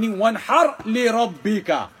 وَانْحَرْ, meaning وَانْحَرْ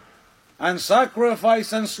لِرَبِّكَ, and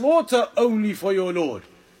sacrifice and slaughter only for your Lord.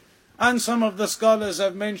 And some of the scholars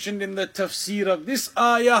have mentioned in the tafsir of this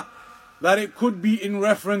ayah that it could be in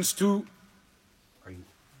reference to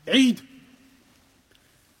Eid.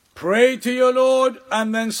 Pray to your Lord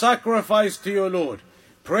and then sacrifice to your Lord.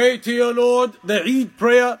 Pray to your Lord the Eid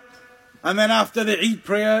prayer, and then after the Eid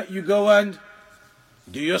prayer you go and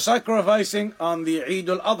do your sacrificing on the Eid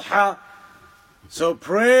al-Adha. So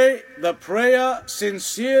pray the prayer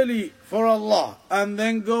sincerely for Allah, and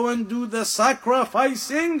then go and do the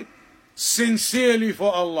sacrificing sincerely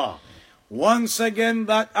for Allah. Once again,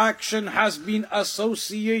 that action has been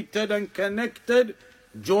associated and connected,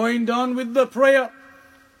 joined on with the prayer,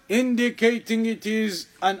 indicating it is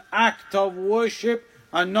an act of worship,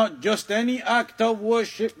 and not just any act of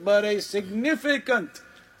worship, but a significant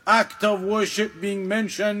act of worship being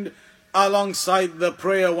mentioned alongside the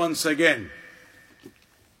prayer once again.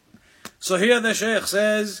 So here the Shaykh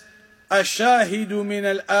says, الشاهد من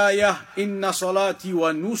الآية إن صلاتي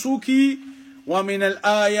ونسكي ومن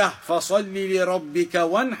الآية فصل لربك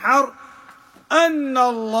وانحر أن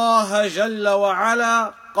الله جل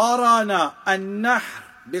وعلا قرن النحر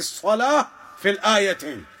بالصلاة في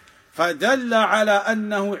الآيتين فدل على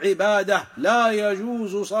أنه عبادة لا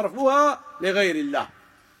يجوز صرفها لغير الله.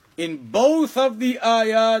 In both of the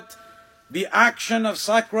ayat, the action of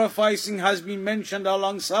sacrificing has been mentioned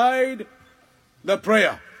alongside the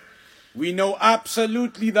prayer. We know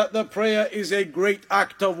absolutely that the prayer is a great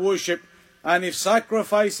act of worship, and if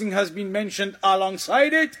sacrificing has been mentioned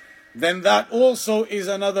alongside it, then that also is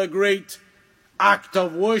another great act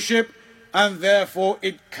of worship, and therefore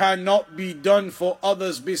it cannot be done for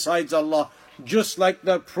others besides Allah, just like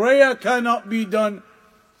the prayer cannot be done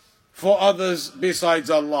for others besides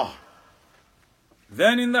Allah.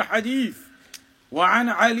 Then in the hadith, وعن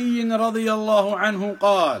علي رضي الله عنه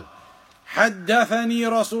قال حدثني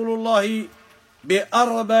رسول الله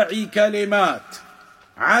بأربع كلمات.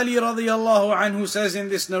 Ali radiallahu anhu says in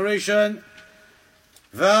this narration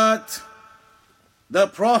that the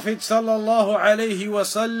Prophet sallallahu alayhi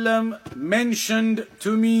wasallam mentioned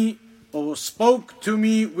to me or spoke to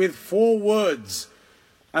me with 4 words.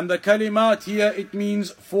 And the kalimat here, it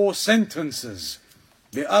means 4 sentences.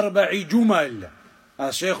 بأربع جمل.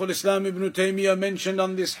 As Shaykh al-Islam ibn Taymiyyah mentioned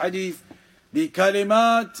on this hadith, the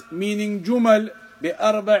kalimat meaning jumal,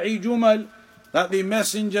 بأربع جمل, that the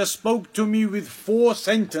messenger spoke to me with 4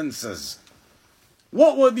 sentences.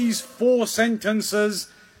 What were these 4 sentences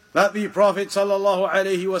that the Prophet sallallahu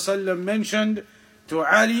alaihi wasallam mentioned to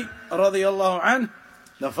Ali radiyallahu anhu?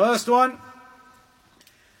 The first one,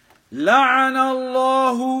 لعن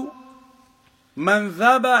الله من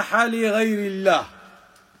ذبح لغير الله.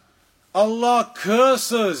 Allah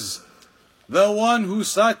curses the one who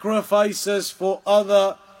sacrifices for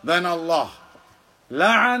other than Allah.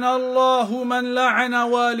 لعن الله من لعن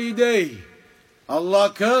والديه. Allah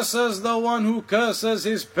curses the one who curses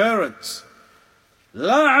his parents.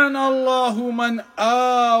 لعن الله من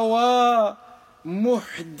آوى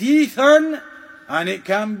محدثا, and it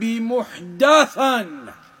can be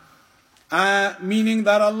muhdathan, meaning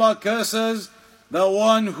that Allah curses the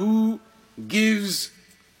one who gives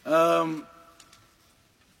what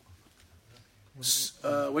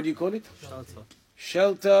do you call it?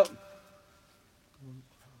 Shelter.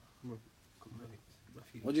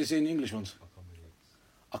 What do you say in English ones?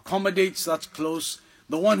 Accommodates, that's close.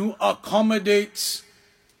 The one who accommodates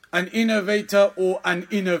an innovator or an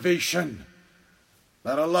innovation.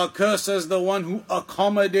 That Allah curses the one who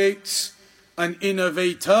accommodates an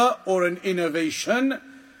innovator or an innovation.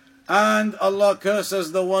 And Allah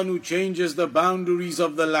curses the one who changes the boundaries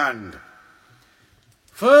of the land.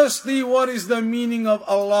 Firstly, what is the meaning of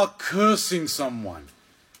Allah cursing someone?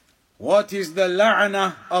 What is the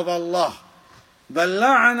la'na of Allah? The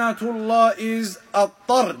la'natullah is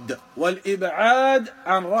at-tard wal-ib'ad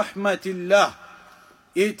an rahmatillah.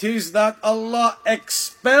 It is that Allah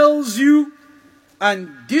expels you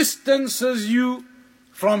and distances you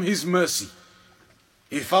from His mercy.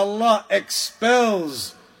 If Allah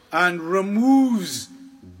expels and removes,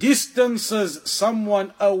 distances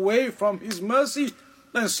someone away from His mercy,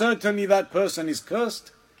 then certainly that person is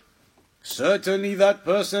cursed. Certainly that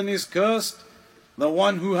person is cursed. The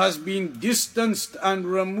one who has been distanced and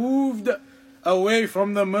removed away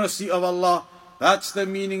from the mercy of Allah. That's the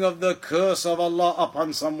meaning of the curse of Allah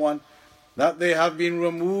upon someone. That they have been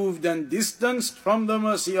removed and distanced from the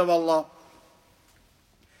mercy of Allah.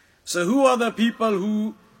 So who are the people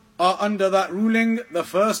who are under that ruling? The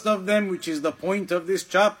first of them, which is the point of this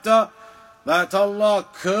chapter, that Allah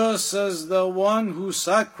curses the one who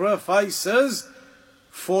sacrifices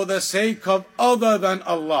for the sake of other than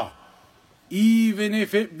Allah. Even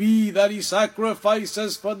if it be that he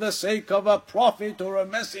sacrifices for the sake of a prophet or a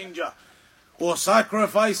messenger, or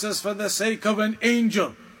sacrifices for the sake of an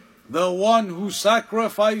angel, the one who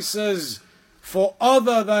sacrifices for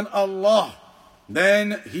other than Allah,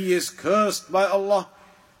 then he is cursed by Allah.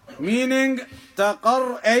 Meaning,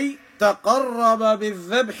 تقرب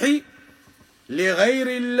بالذبح لغير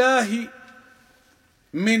الله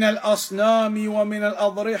من الأصنام ومن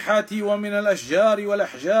الأضرحة ومن الأشجار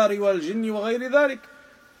والأحجار والجن وغير ذلك.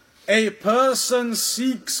 A person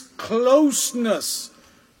seeks closeness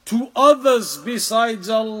to others besides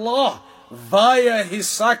Allah via his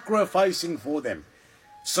sacrificing for them.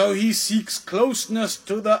 So he seeks closeness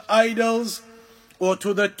to the idols, or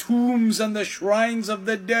to the tombs and the shrines of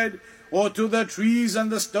the dead, or to the trees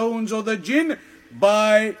and the stones or the jinn,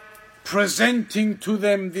 by presenting to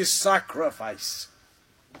them this sacrifice.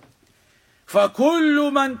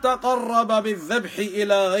 فَكُلُّ مَنْ تَقَرَّبَ بِالذَّبْحِ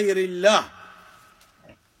إِلَى غَيْرِ اللَّهِ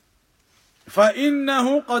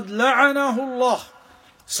فَإِنَّهُ قَدْ لَعَنَهُ اللَّهُ.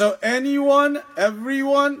 So anyone,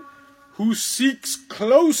 everyone who seeks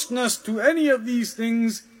closeness to any of these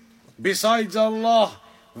things besides Allah,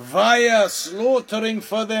 via slaughtering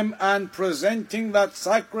for them and presenting that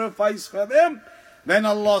sacrifice for them, then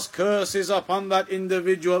Allah's curse is upon that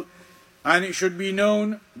individual. And it should be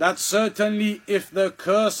known that certainly if the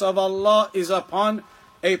curse of Allah is upon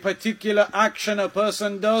a particular action a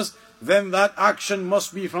person does, then that action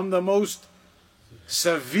must be from the most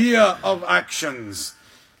severe of actions.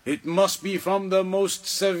 It must be from the most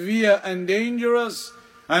severe and dangerous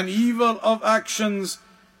and evil of actions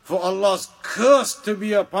for Allah's curse to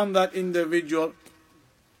be upon that individual.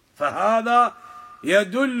 فَهَذَا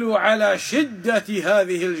يَدُلُّ عَلَى شِدَّةِ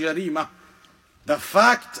هَذِهِ الْجَرِيمَةِ. The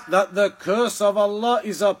fact that the curse of Allah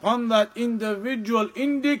is upon that individual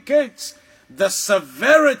indicates the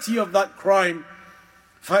severity of that crime.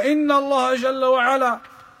 فَإِنَّ اللَّهَ جَلَّ وَعَلَى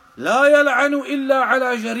لَا يَلْعَنُ إِلَّا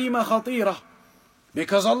عَلَى جَرِيمَةٍ خَطِيرَةٍ.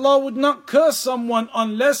 Because Allah would not curse someone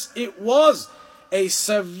unless it was a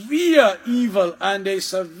severe evil and a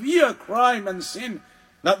severe crime and sin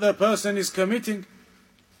that the person is committing.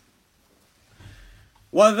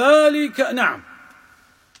 وَذَلِكَ نعم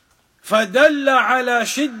فدل على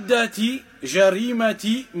شدة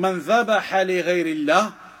جريمة من ذبح لغير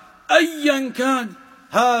الله أيا كان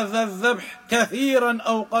هذا الذبح كثيرا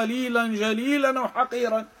أو قليلا جليلا أو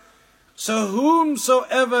حقيرا. So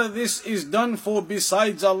whomsoever this is done for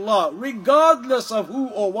besides Allah, regardless of who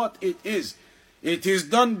or what it is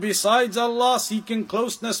done besides Allah, seeking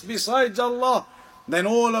closeness besides Allah, then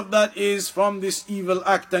all of that is from this evil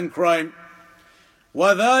act and crime.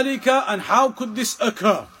 وَذَلِكَ, and how could this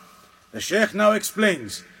occur? The Shaykh now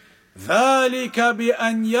explains, ذَلِكَ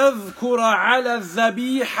بِأَنْ يَذْكُرَ عَلَى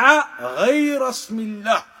الذَّبِيحَ غَيْرَ اسْمِ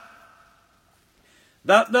اللَّهِ.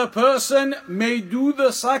 That the person may do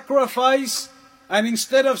the sacrifice, and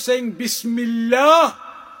instead of saying Bismillah,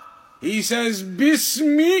 he says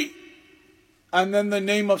Bismi, and then the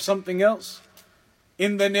name of something else.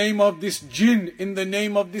 In the name of this jinn, in the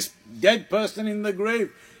name of this dead person in the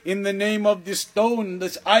grave, in the name of this stone,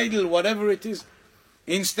 this idol, whatever it is.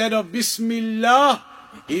 Instead of Bismillah,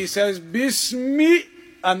 he says Bismi,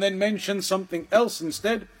 and then mentions something else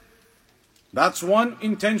instead. That's one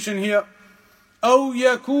intention here. أو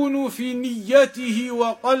يكون في نيته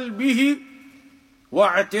وقلبه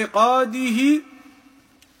واعتقاده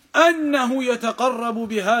أنه يتقرب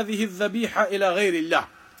بهذه الذبيحة إلى غير الله.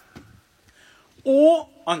 Or,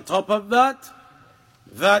 on top of that,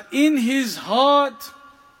 that in his heart,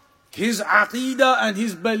 his aqidah and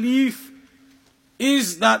his belief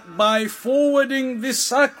is that by forwarding this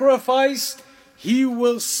sacrifice, he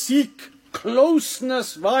will seek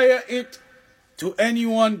closeness via it to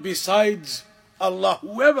anyone besides Allah,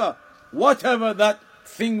 whoever, whatever that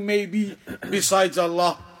thing may be besides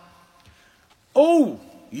Allah. أو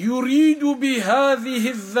يريد بهذه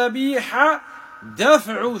الذبيحة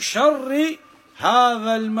دفع شر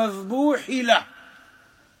هذا المذبوح له.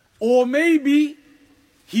 Or maybe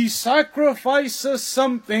he sacrifices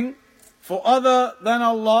something for other than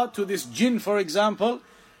Allah, to this jinn for example,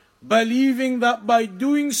 believing that by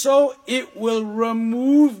doing so it will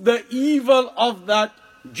remove the evil of that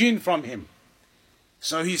jinn from him.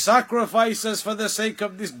 So he sacrifices for the sake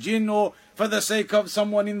of this jinn or for the sake of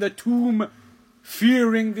someone in the tomb,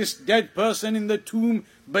 fearing this dead person in the tomb,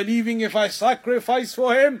 believing if I sacrifice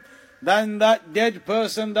for him, then that dead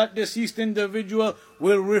person, that deceased individual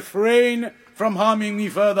will refrain from harming me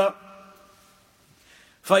further.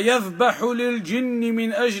 فَيَذْبَحُ لِلْجِنِّ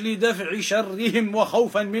مِنْ أَجْلِ دَفْعِ شَرِّهِمْ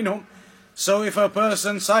وَخَوْفًا مِنْهُمْ. So if a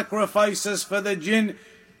person sacrifices for the jinn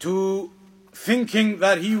to thinking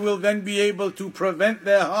that he will then be able to prevent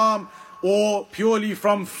their harm, or purely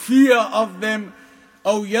from fear of them,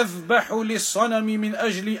 أو يذبح للصنم من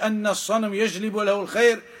أجل أن الصنم يجلب له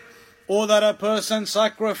الخير, or that a person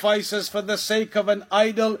sacrifices for the sake of an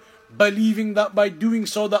idol, believing that by doing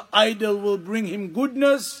so the idol will bring him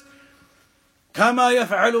goodness. كما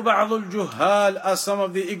يفعل بعض الجهال, as some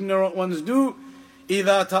of the ignorant ones do.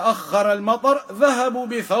 إذا تأخر المطر ذهبوا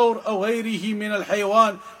بثور أو غيره من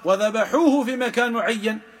الحيوان وذبحوه في مكان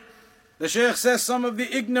معين. The Shaykh says some of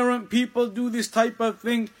the ignorant people do this type of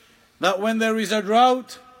thing, that when there is a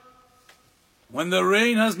drought, when the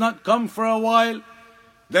rain has not come for a while,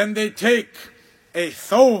 then they take a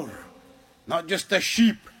thawr, not just a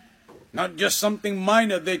sheep, not just something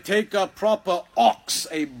minor, they take a proper ox,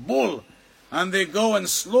 a bull, and they go and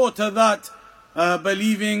slaughter that,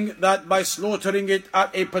 believing that by slaughtering it at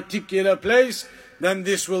a particular place, then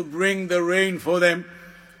this will bring the rain for them.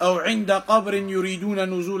 أو عند قبر يريدون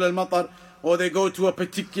نزول المطر, or they go to a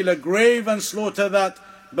particular grave and slaughter that,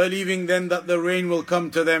 believing then that the rain will come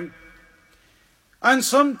to them. And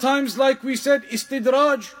sometimes, like we said,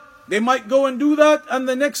 istidraj, they might go and do that, and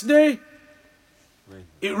the next day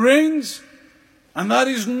it rains, and that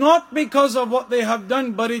is not because of what they have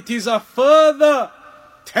done, but it is a further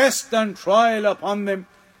test and trial upon them,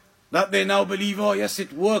 that they now believe, oh yes,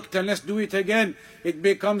 it worked and let's do it again. It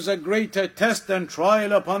becomes a greater test and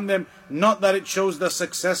trial upon them, not that it shows the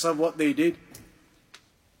success of what they did.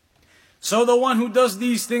 So the one who does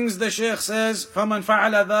these things, the Shaykh says, فَمَنْ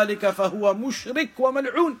فَعَلَ ذَلِكَ فَهُوَ مُشْرِكٌ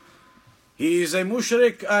وَمَلْعُونٌ. He is a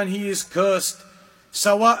mushrik and he is cursed.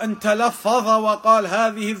 سواء تلفظ وقال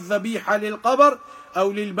هذه الذبيحة للقبر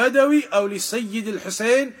أو للبدوي أو للسيد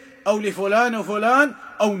الحسين أو لفلان وفلان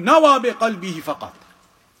أو نوى بقلبه فقط.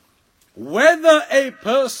 Whether a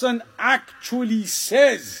person actually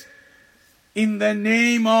says in the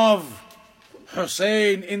name of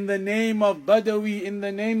Hussein, in the name of Badawi, in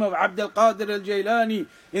the name of Abdul Qadir al-Jailani,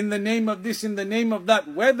 in the name of this, in the name of that,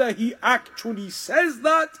 whether he actually says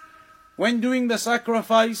that when doing the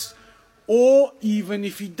sacrifice, or even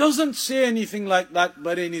if he doesn't say anything like that,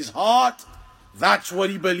 but in his heart, that's what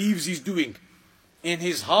he believes he's doing. In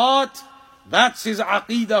his heart, that's his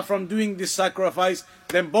aqidah from doing this sacrifice,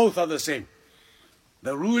 then both are the same.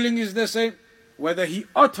 The ruling is the same, whether he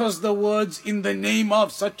utters the words in the name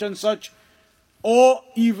of such and such, or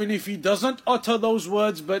even if he doesn't utter those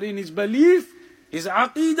words, but in his belief, his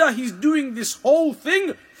aqidah, he's doing this whole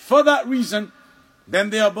thing for that reason, then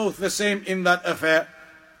they are both the same in that affair.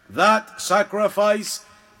 That sacrifice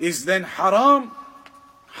is then haram.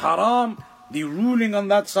 Haram, the ruling on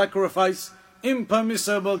that sacrifice,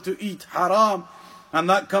 impermissible to eat, haram. And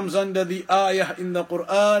that comes under the ayah in the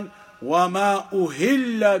Quran, وَمَا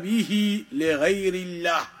أُهِلَّ بِهِ لِغَيْرِ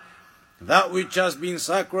اللَّهِ. That which has been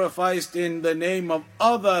sacrificed in the name of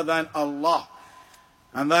other than Allah.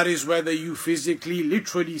 And that is whether you physically,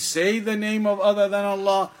 literally say the name of other than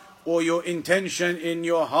Allah, or your intention in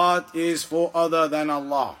your heart is for other than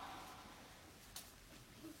Allah.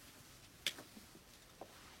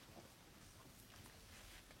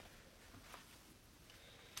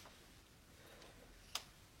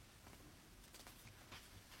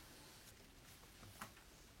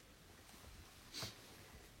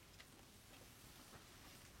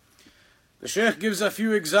 The Shaykh gives a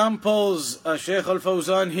few examples, Shaykh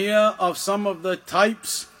Al-Fawzan here, of some of the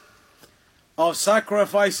types of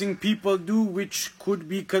sacrificing people do which could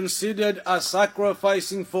be considered as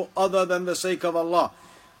sacrificing for other than the sake of Allah.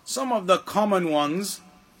 Some of the common ones: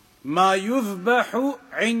 ما يذبح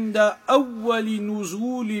عند أول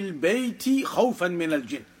نزول البيت خوفا من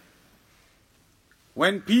الجن.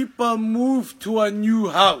 When people move to a new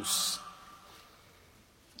house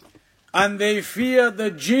and they fear the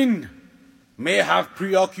jinn may have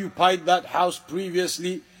preoccupied that house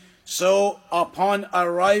previously, so upon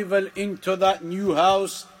arrival into that new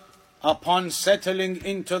house, upon settling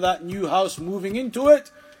into that new house, moving into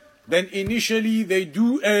it, then initially they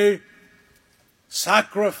do a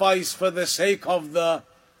sacrifice for the sake of the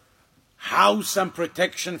house and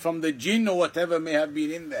protection from the jinn or whatever may have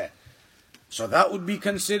been in there. So that would be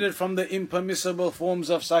considered from the impermissible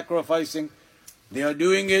forms of sacrificing. They are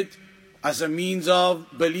doing it as a means of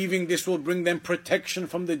believing this will bring them protection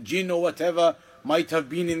from the jinn or whatever might have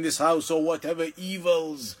been in this house, or whatever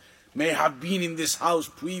evils may have been in this house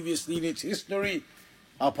previously in its history.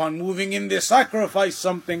 Upon moving in, they sacrifice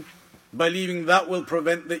something, believing that will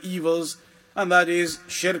prevent the evils, and that is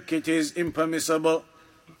shirk. It is impermissible.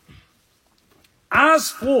 As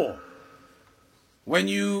for when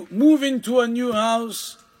you move into a new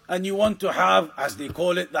house and you want to have, as they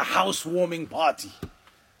call it, the housewarming party.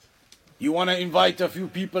 You want to invite a few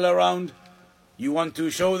people around. You want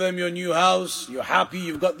to show them your new house. You're happy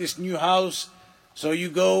you've got this new house. So you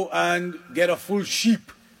go and get a full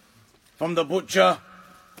sheep from the butcher.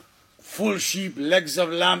 Full sheep, legs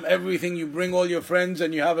of lamb, everything. You bring all your friends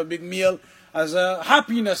and you have a big meal as a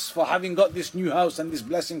happiness for having got this new house and this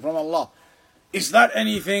blessing from Allah. Is that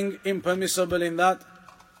anything impermissible in that?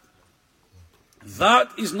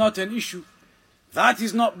 That is not an issue. That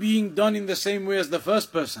is not being done in the same way as the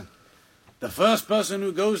first person. The first person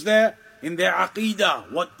who goes there, in their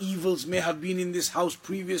aqidah, what evils may have been in this house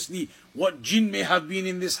previously, what jinn may have been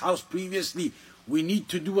in this house previously. We need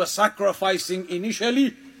to do a sacrificing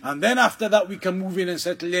initially, and then after that we can move in and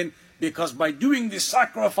settle in, because by doing this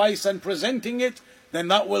sacrifice and presenting it, then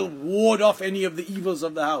that will ward off any of the evils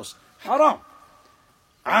of the house. Haram.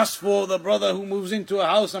 As for the brother who moves into a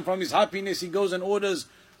house and from his happiness he goes and orders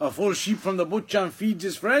a full sheep from the butcher and feeds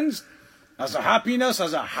his friends, as a happiness,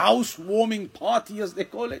 as a housewarming party as they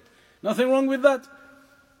call it, nothing wrong with that.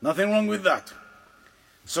 Nothing wrong with that.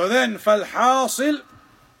 So then, فَالْحَاصِلْ,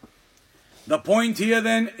 the point here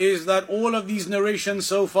then is that all of these narrations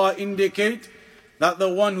so far indicate that the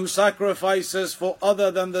one who sacrifices for other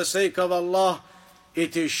than the sake of Allah,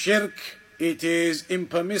 it is shirk, it is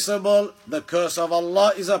impermissible, the curse of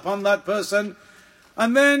Allah is upon that person.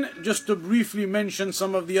 And then, just to briefly mention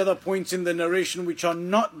some of the other points in the narration which are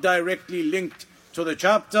not directly linked to the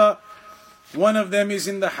chapter. One of them is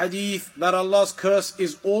in the hadith that Allah's curse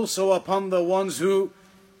is also upon the ones who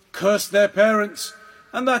curse their parents.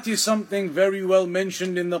 And that is something very well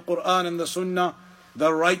mentioned in the Quran and the Sunnah,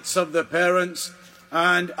 the rights of the parents.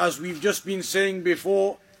 And as we've just been saying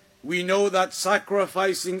before, we know that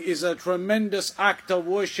sacrificing is a tremendous act of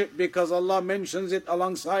worship because Allah mentions it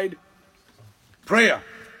alongside prayer.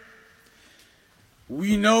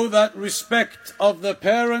 We know that respect of the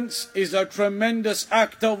parents is a tremendous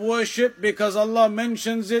act of worship because Allah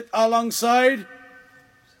mentions it alongside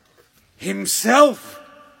Himself.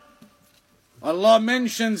 Allah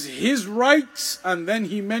mentions His rights and then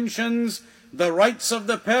He mentions the rights of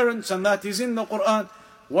the parents, and that is in the Quran.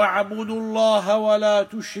 وَاعْبُدُوا اللَّهَ وَلَا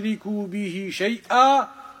تُشْرِكُوا بِهِ شَيْئًا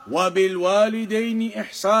وَبِالْوَالِدَيْنِ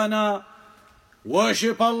إِحْسَانًا.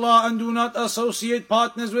 Worship Allah and do not associate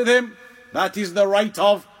partners with Him. That is the right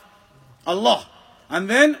of Allah. And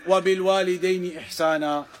then وَبِالْوَالِدَيْنِ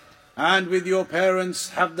إِحْسَانًا, and with your parents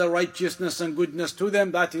have the righteousness and goodness to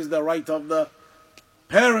them. That is the right of the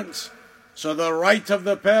parents. So the right of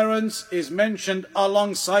the parents is mentioned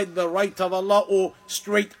alongside the right of Allah, or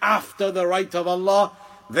straight after the right of Allah,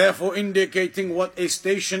 therefore indicating what a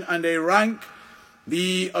station and a rank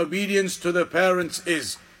the obedience to the parents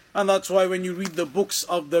is. And that's why when you read the books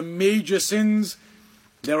of the major sins,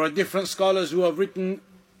 there are different scholars who have written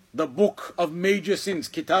the book of major sins,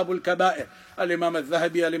 Kitabul Kaba'ir. Al-Imam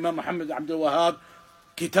al-Dhahabi, Al-Imam Muhammad Abdul Wahhab,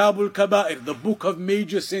 Kitabul Kaba'ir, the book of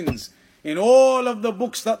major sins. In all of the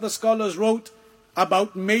books that the scholars wrote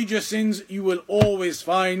about major sins, you will always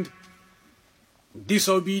find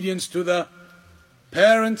disobedience to the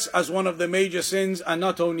parents as one of the major sins. And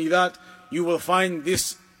not only that, you will find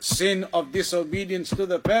this sin of disobedience to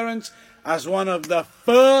the parents as one of the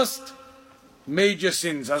first major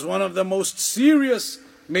sins, as one of the most serious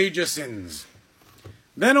major sins.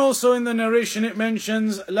 Then also in the narration it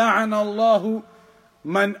mentions لَعَنَ اللَّهُ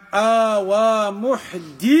Man awa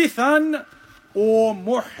muhdithan or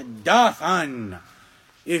muhdathan.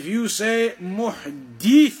 If you say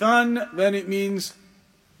muhdithan, then it means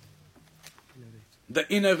the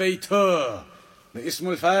innovator. The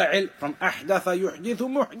ismul fa'il from ahdatha yuhdithu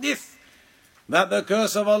muhdith. That the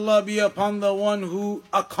curse of Allah be upon the one who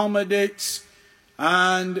accommodates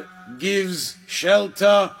and gives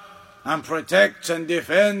shelter and protects and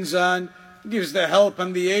defends and gives the help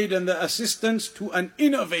and the aid and the assistance to an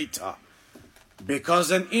innovator. Because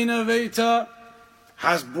an innovator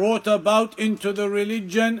has brought about into the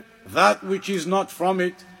religion that which is not from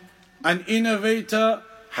it. An innovator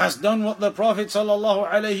has done what the Prophet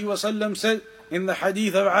ﷺ said in the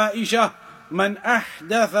hadith of Aisha, من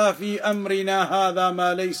أحدث في أمرنا هذا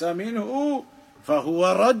ما ليس منه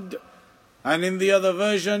فهو رد. And in the other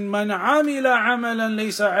version, من عمل عملا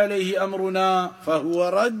ليس عليه أمرنا فهو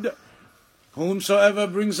رد. Whomsoever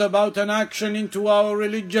brings about an action into our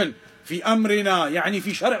religion, في أمرنا يعني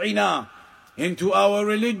في شرعنا, into our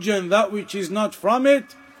religion, that which is not from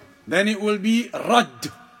it, then it will be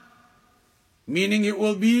rad, meaning it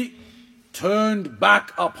will be turned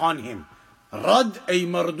back upon him. Rad ay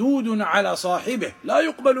mardudun ala sahibih, la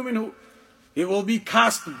yuqbalu minhu. It will be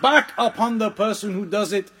cast back upon the person who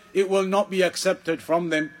does it. It will not be accepted from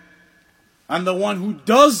them. And the one who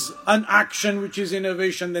does an action which is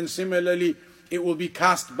innovation, then similarly it will be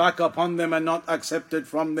cast back upon them and not accepted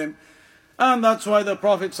from them. And that's why the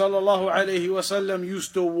Prophet ﷺ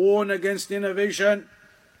used to warn against innovation.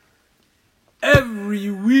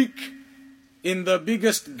 Every week in the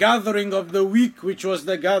biggest gathering of the week, which was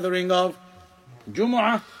the gathering of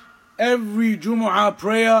Jumu'ah, every Jumu'ah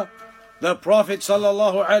prayer, the Prophet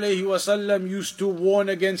ﷺ used to warn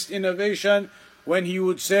against innovation when he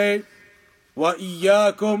would say,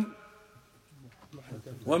 وَإِيَّاكُمْ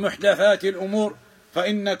وَمُحْدَثَاتِ الْأُمُورِ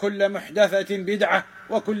فَإِنَّ كُلَّ مُحْدَثَةٍ بِدْعَةٍ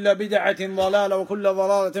وَكُلَّ بِدْعَةٍ ضَلَالَةٍ وَكُلَّ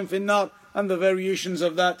ضَلَالَةٍ فِي النَّارِ, and the variations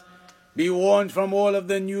of that. Be warned from all of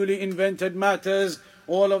the newly invented matters.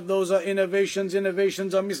 All of those are innovations.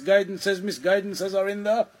 Innovations are misguidances. Misguidances are in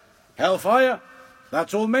the hellfire.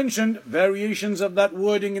 That's all mentioned. Variations of that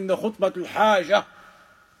wording in the Khutbatul Hajah.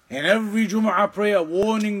 In every Jumu'ah prayer,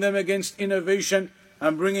 warning them against innovation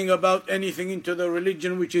and bringing about anything into the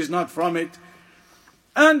religion which is not from it.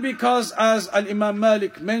 And because, as Al-Imam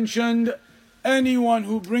Malik mentioned, anyone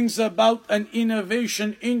who brings about an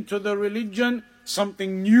innovation into the religion,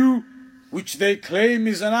 something new, which they claim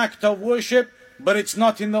is an act of worship, but it's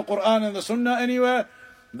not in the Quran and the Sunnah anywhere,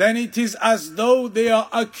 then it is as though they are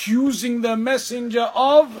accusing the messenger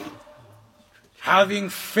of having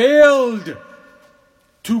failed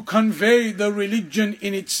to convey the religion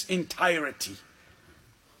in its entirety.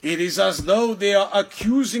 It is as though they are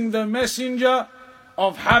accusing the messenger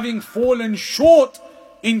of having fallen short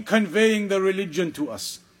in conveying the religion to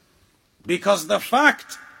us. Because the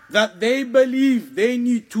fact that they believe they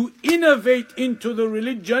need to innovate into the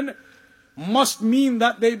religion must mean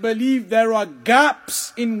that they believe there are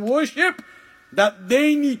gaps in worship that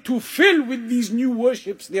they need to fill with these new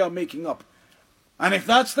worships they are making up. And if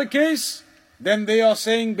that's the case, then they are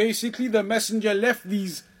saying basically the messenger left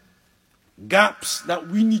these gaps that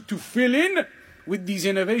we need to fill in with these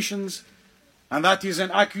innovations. And that is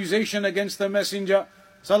an accusation against the messenger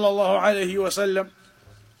sallallahu alayhi wasallam,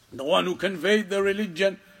 the one who conveyed the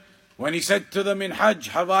religion. When he said to them in Hajj,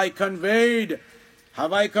 have I conveyed?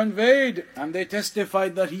 Have I conveyed? And they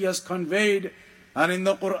testified that he has conveyed. And in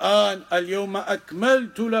the Quran, Al-Yawma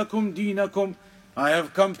akmaltu lakum deenakum, I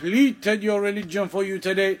have completed your religion for you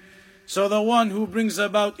today. So the one who brings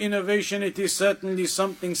about innovation, it is certainly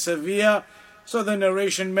something severe. So the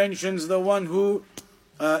narration mentions the one who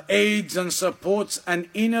aids and supports an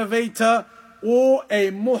innovator, or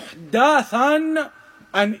a muhdathan,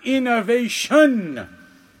 an innovation,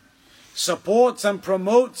 supports and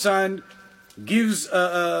promotes and gives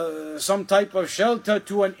some type of shelter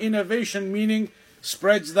to an innovation, meaning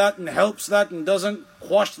spreads that and helps that and doesn't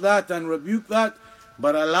quash that and rebuke that,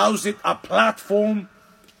 but allows it a platform,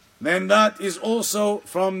 then that is also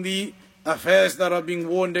from the affairs that are being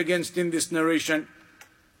warned against in this narration.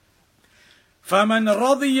 فَمَنْ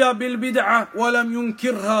رَضِيَ بِالْبِدْعَةِ وَلَمْ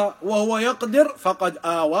يُنْكِرْهَا وَهُوَ يَقْدِرْ فَقَدْ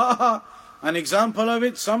آوَاهَا. An example of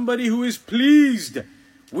it, somebody who is pleased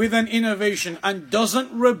with an innovation and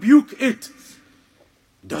doesn't rebuke it,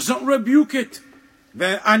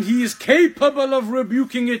 and he is capable of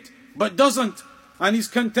rebuking it, but doesn't, and is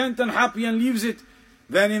content and happy and leaves it,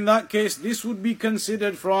 then in that case, this would be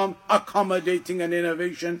considered from accommodating an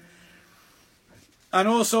innovation. And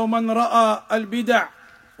also, مَنْ رَأَى الْبِدَعِ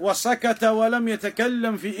وسكت ولم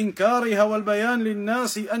يتكلم في إنكارها والبيان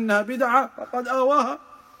للناس أنها بدعة فقد آواها.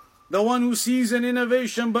 the one who sees an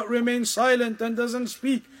innovation but remains silent and doesn't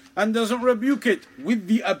speak and doesn't rebuke it with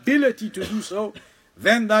the ability to do so,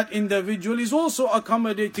 then that individual is also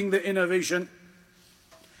accommodating the innovation.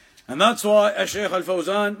 And that's why Shaykh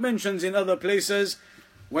Al-Fawzan mentions in other places,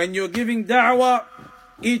 when you're giving da'wah,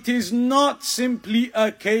 it is not simply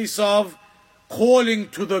a case of calling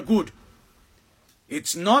to the good.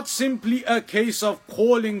 It's not simply a case of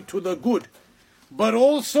calling to the good, but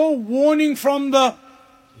also warning from the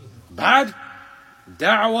bad.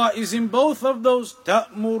 Da'wah is in both of those.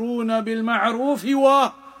 تَأْمُرُونَ بِالْمَعْرُوفِ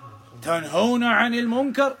وَتَنْهَوْنَ عَنِ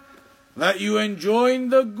الْمُنْكَرِ. That you enjoin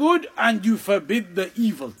the good and you forbid the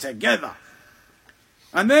evil together.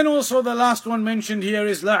 And then also the last one mentioned here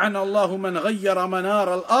is لَعَنَ اللَّهُ مَنْ غَيَّرَ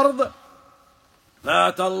مَنَارَ الْأَرْضِ.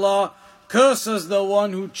 That Allah curses the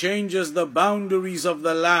one who changes the boundaries of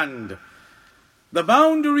the land. The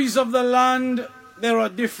boundaries of the land, there are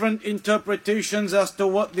different interpretations as to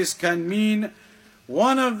what this can mean.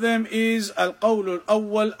 One of them is القول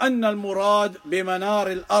الأول أن المراد بمنار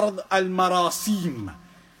الأرض المراسيم.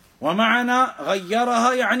 ومعنى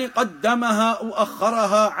غيرها يعني قدمها أو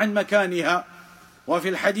أخرها عن مكانها. وفي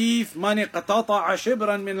الحديث من اقتطع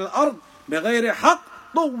شبرا من الأرض بغير حق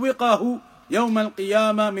طوقه يوم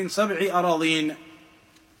القيامة من 7 أراضين.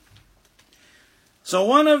 So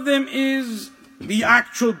one of them is the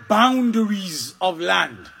actual boundaries of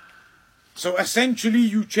land. So essentially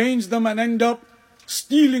you change them and end up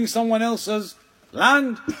stealing someone else's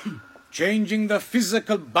land, changing the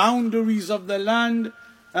physical boundaries of the land,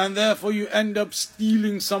 and therefore you end up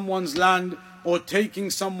stealing someone's land or taking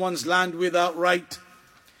someone's land without right.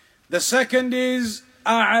 The second is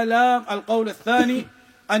أعلام. القول الثاني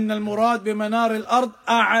أن المراد بمنار الأرض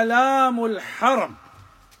أعلام الحرم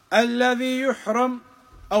الذي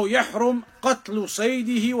يحرم قتل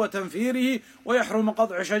صيده وتنفيره ويحرم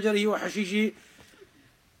قطع شجره وحشيشه.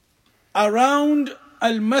 Around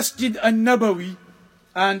Al-Masjid Al-Nabawi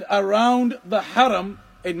and around the Haram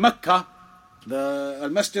in Mecca, the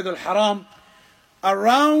Al-Masjid Al-Haram,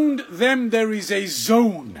 around them there is a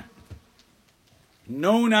zone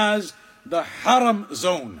known as the Haram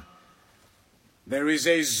zone. There is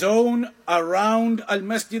a zone around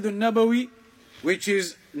Al-Masjid Al-Nabawi which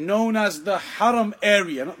is known as the Haram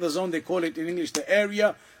area, not the zone, they call it in English the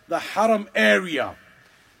area, the Haram area.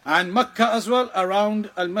 And Mecca as well, around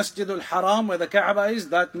Al-Masjid Al-Haram where the Kaaba is,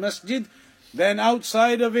 that masjid. Then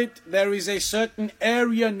outside of it, there is a certain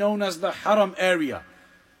area known as the Haram area.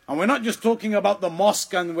 And we're not just talking about the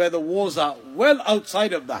mosque and where the walls are, well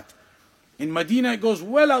outside of that. In Medina, it goes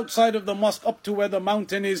well outside of the mosque up to where the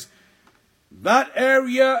mountain is. That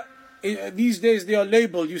area, these days they are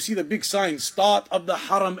labeled, you see the big sign, start of the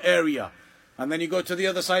Haram area. And then you go to the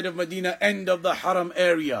other side of Medina, end of the Haram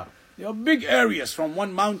area. There are big areas from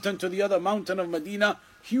one mountain to the other mountain of Medina,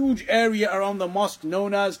 huge area around the mosque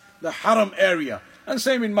known as the Haram area. And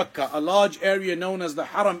same in Mecca, a large area known as the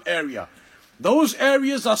Haram area. Those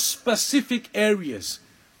areas are specific areas.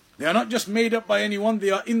 They are not just made up by anyone, they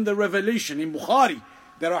are in the revelation. In Bukhari,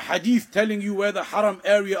 there are hadith telling you where the Haram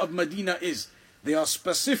area of Medina is. They are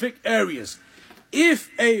specific areas. If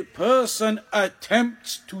a person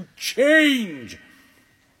attempts to change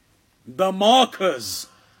the markers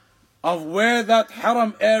of where that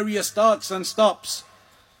Haram area starts and stops,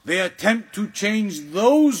 they attempt to change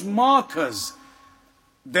those markers,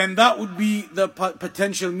 then that would be the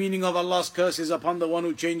potential meaning of Allah's curses upon the one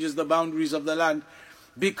who changes the boundaries of the land.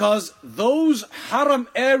 Because those Haram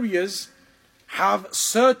areas have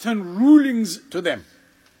certain rulings to them.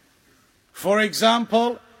 For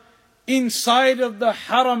example, inside of the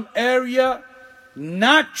Haram area,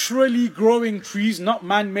 naturally growing trees, not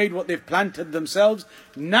man-made what they've planted themselves,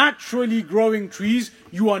 naturally growing trees,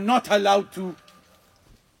 you are not allowed to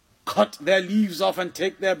cut their leaves off and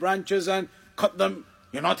take their branches and cut them.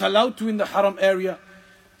 You're not allowed to in the Haram area.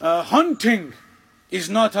 Hunting is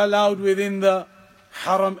not allowed within the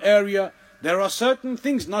Haram area. There are certain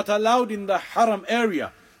things not allowed in the Haram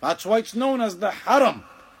area. That's why it's known as the Haram.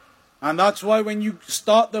 And that's why when you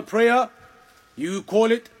start the prayer, you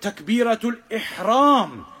call it Takbiratul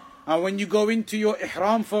Ihram. And when you go into your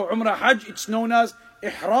Ihram for Umrah Hajj, it's known as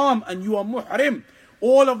Ihram and you are Muhrim.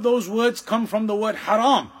 All of those words come from the word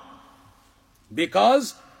Haram.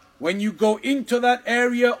 Because when you go into that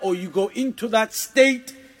area or you go into that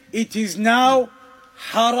state, it is now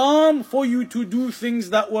haram for you to do things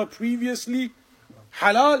that were previously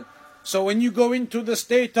halal. So when you go into the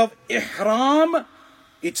state of Ihram,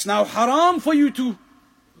 it's now haram for you to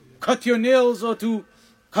cut your nails or to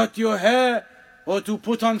cut your hair or to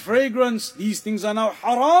put on fragrance. These things are now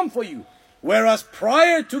haram for you. Whereas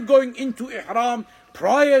prior to going into Ihram,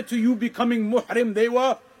 prior to you becoming Muhrim, they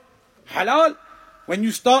were Halal. When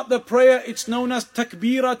you start the prayer, it's known as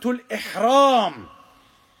Takbiratul Ihram.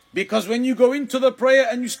 Because when you go into the prayer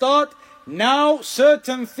and you start, now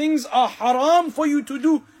certain things are haram for you to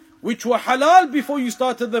do, which were halal before you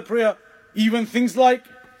started the prayer. Even things like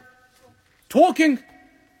talking.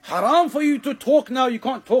 Haram for you to talk now. You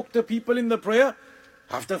can't talk to people in the prayer.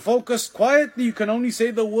 Have to focus quietly. You can only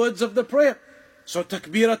say the words of the prayer. So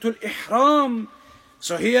Takbiratul Ihram.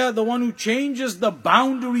 So here the one who changes the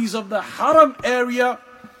boundaries of the haram area,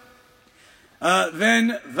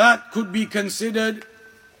 then that could be considered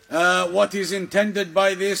what is intended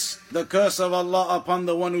by this, the curse of Allah upon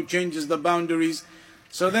the one who changes the boundaries.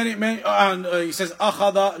 So then he says,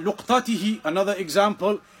 أَخَذَ لُقْطَتِهِ. Another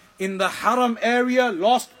example, in the haram area,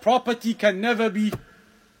 lost property can never be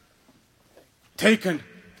taken,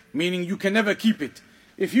 meaning you can never keep it.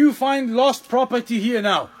 If you find lost property here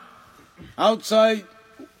now, outside,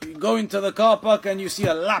 you go into the car park and you see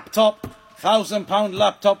a laptop, £1,000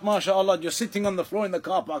 laptop, mashallah, you're sitting on the floor in the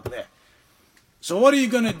car park there. So what are you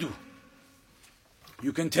going to do?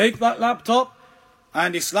 You can take that laptop,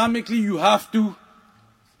 and Islamically you have to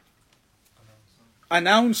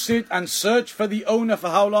announce it and search for the owner for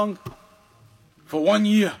how long? For 1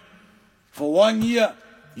 year. For 1 year,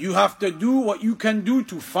 you have to do what you can do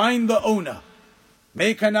to find the owner.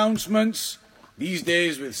 Make announcements. These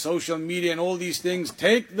days with social media and all these things,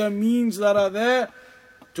 take the means that are there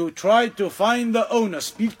to try to find the owner.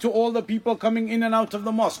 Speak to all the people coming in and out of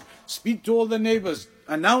the mosque. Speak to all the neighbors.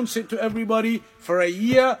 Announce it to everybody for a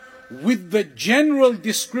year with the general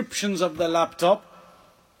descriptions of the laptop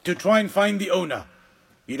to try and find the owner.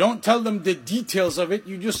 You don't tell them the details of it.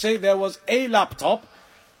 You just say there was a laptop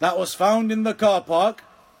that was found in the car park.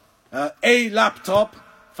 A laptop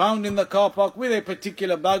found in the car park with a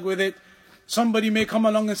particular bag with it. Somebody may come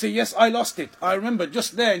along and say, yes, I lost it. I remember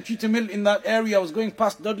just there in Cheetah Mill in that area, I was going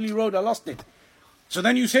past Dudley Road, I lost it. So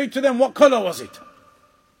then you say to them, what color was it?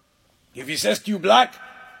 If he says to you black,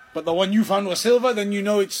 but the one you found was silver, then you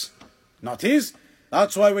know it's not his.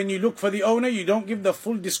 That's why when you look for the owner, you don't give the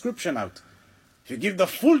full description out. If you give the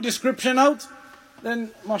full description out,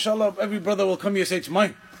 then mashallah, every brother will come here and say, it's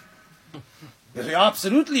mine. They say,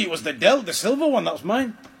 absolutely, it was the Dell, the silver one, that was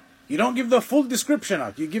mine. You don't give the full description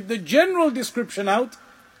out. You give the general description out,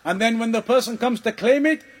 and then when the person comes to claim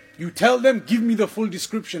it, you tell them, give me the full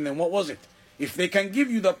description, then what was it? If they can give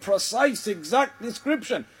you the precise, exact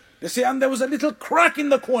description, they say, and there was a little crack in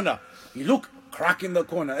the corner. You look, crack in the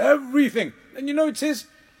corner, everything. Then you know it's his.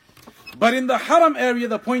 But in the haram area,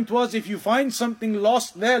 the point was, if you find something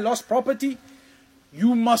lost there, lost property,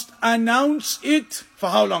 you must announce it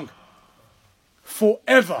for how long?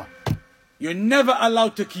 Forever. You're never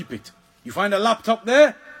allowed to keep it. You find a laptop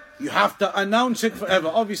there, you have to announce it forever.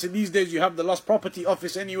 Obviously these days you have the lost property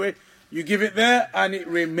office anyway. You give it there and it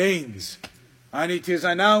remains. And it is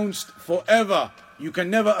announced forever. You can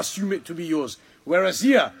never assume it to be yours. Whereas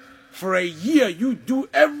here, for a year you do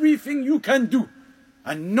everything you can do.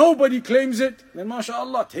 And nobody claims it, then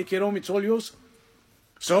mashallah, take it home, it's all yours.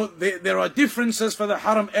 So there are differences for the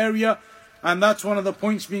haram area. And that's one of the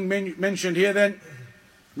points being mentioned here then.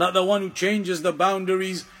 Not the one who changes the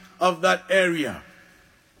boundaries of that area.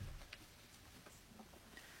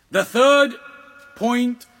 The third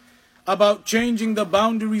point about changing the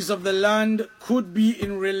boundaries of the land could be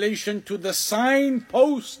in relation to the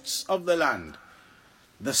signposts of the land.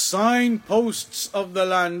 The signposts of the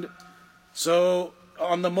land. So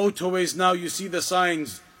on the motorways now you see the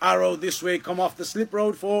signs. Arrow this way, come off the slip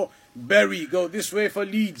road for Bury. Go this way for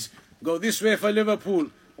Leeds. Go this way for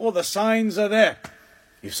Liverpool. All the signs are there.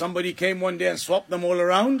 If somebody came one day and swapped them all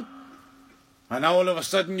around, and now all of a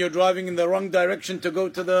sudden you're driving in the wrong direction to go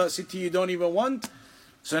to the city you don't even want,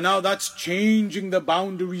 so now that's changing the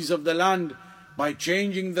boundaries of the land by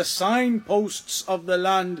changing the signposts of the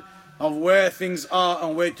land of where things are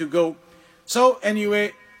and where to go. So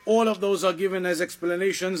anyway, all of those are given as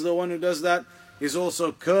explanations. The one who does that is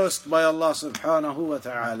also cursed by Allah subhanahu wa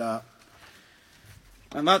ta'ala.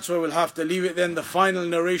 And that's where we'll have to leave it then. The final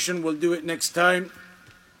narration, we'll do it next time.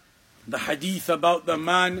 The hadith about the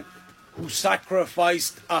man who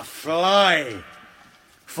sacrificed a fly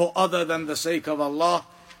for other than the sake of Allah.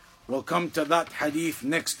 We'll come to that hadith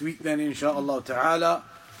next week then insha'Allah ta'ala.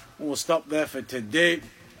 We'll stop there for today.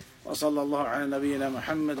 وصلى الله على نبينا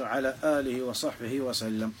محمد وعلى آله وصحبه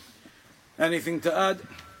وسلم. Anything to add?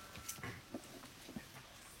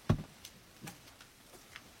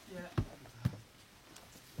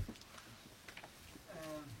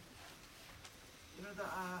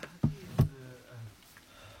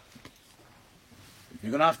 You're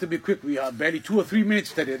going to have to be quick. We have barely 2 or 3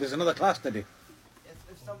 minutes today. There's another class today.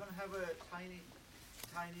 If someone have a tiny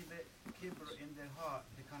tiny bit kibr in their heart,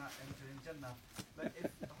 they cannot enter in Jannah. But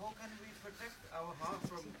how can we protect our heart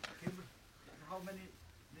from kibr? How many?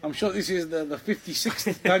 I'm sure this is the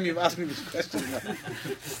 56th time you've asked me this question. How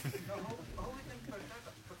we can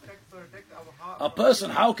protect our heart? A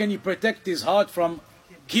person, how can he protect his heart from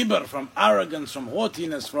kibr, from arrogance, from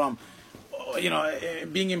haughtiness, from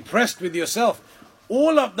being impressed with yourself?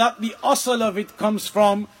 All of that, the asal of it comes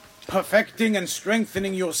from perfecting and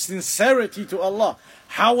strengthening your sincerity to Allah.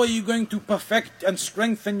 How are you going to perfect and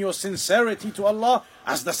strengthen your sincerity to Allah?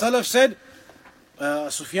 As the Salaf said,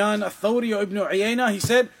 Sufyan al-Thawri or Ibn Uyayna, he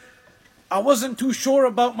said, I wasn't too sure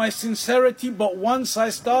about my sincerity, but once I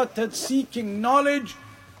started seeking knowledge,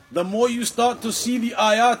 the more you start to see the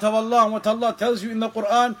ayat of Allah and what Allah tells you in the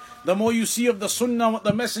Quran, the more you see of the Sunnah, what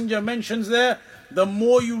the Messenger mentions there, the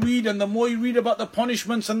more you read, and the more you read about the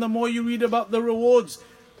punishments and the more you read about the rewards,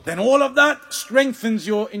 then all of that strengthens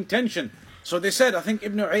your intention. So they said, I think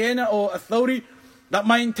Ibn Uyayna or Al-Thawri, that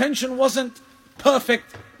my intention wasn't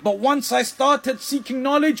perfect, but once I started seeking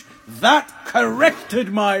knowledge, that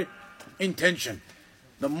corrected my intention.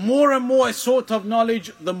 The more and more I sought of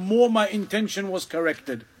knowledge, the more my intention was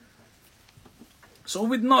corrected. So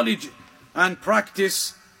with knowledge and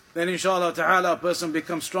practice, then inshallah ta'ala a person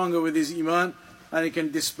becomes stronger with his iman, and he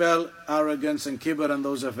can dispel arrogance and kibr and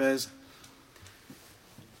those affairs.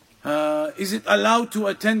 Is it allowed to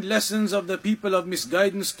attend lessons of the people of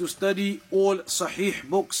misguidance to study all sahih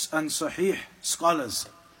books and sahih scholars?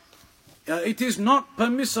 It is not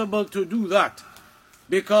permissible to do that,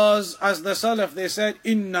 because as the Salaf they said,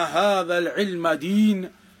 إِنَّ هَذَا الْعِلْمَ دِينٌ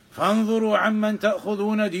فَانظُرُوا عَمَّنْ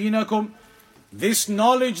تَأْخُذُونَ دِينَكُمْ. This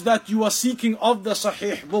knowledge that you are seeking of the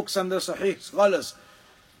sahih books and the sahih scholars,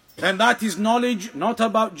 then that is knowledge not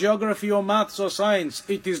about geography or maths or science.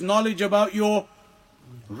 It is knowledge about your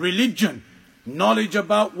religion, knowledge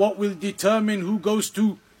about what will determine who goes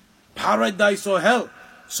to paradise or hell.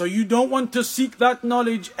 So you don't want to seek that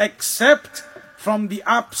knowledge except from the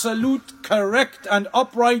absolute correct and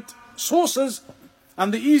upright sources.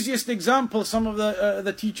 And the easiest example, some of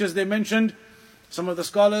the teachers they mentioned, some of the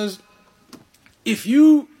scholars, if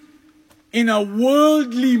you in a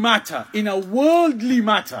worldly matter,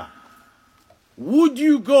 would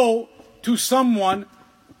you go to someone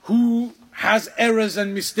who has errors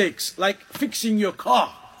and mistakes, like fixing your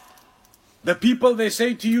car? The people, they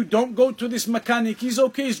say to you, don't go to this mechanic, he's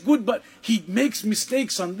okay, he's good, but he makes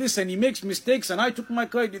mistakes on this and he makes mistakes, and I took my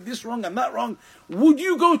car, I did this wrong and that wrong. Would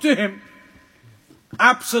you go to him?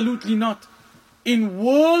 Absolutely not. In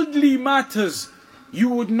worldly matters, you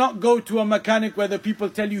would not go to a mechanic where the people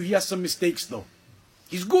tell you he has some mistakes though.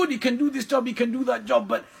 He's good, he can do this job, he can do that job,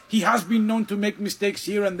 but he has been known to make mistakes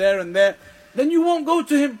here and there and there. Then you won't go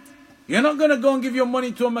to him. You're not going to go and give your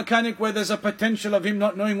money to a mechanic where there's a potential of him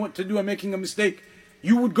not knowing what to do and making a mistake.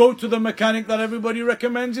 You would go to the mechanic that everybody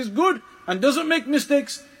recommends is good and doesn't make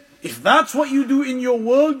mistakes. If that's what you do in your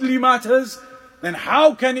worldly matters, then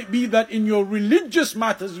how can it be that in your religious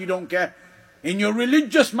matters you don't care? In your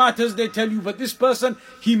religious matters they tell you, but this person,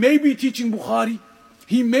 he may be teaching Bukhari,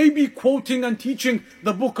 he may be quoting and teaching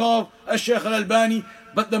the book of Shaykh al-Albani,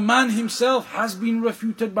 but the man himself has been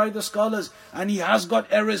refuted by the scholars and he has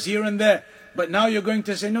got errors here and there. But now you're going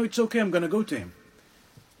to say, no, it's okay, I'm going to go to him.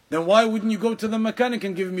 Then why wouldn't you go to the mechanic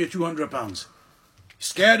and give him your £200?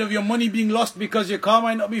 Scared of your money being lost because your car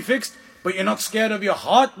might not be fixed, but you're not scared of your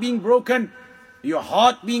heart being broken, your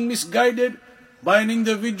heart being misguided by an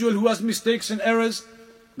individual who has mistakes and errors?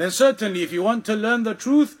 Then certainly if you want to learn the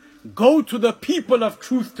truth, go to the people of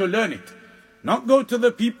truth to learn it. Not go to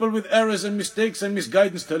the people with errors and mistakes and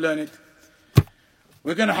misguidance to learn it.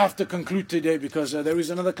 We're going to have to conclude today because there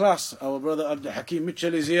is another class. Our brother Abdul Hakim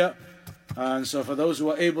Mitchell is here. And so for those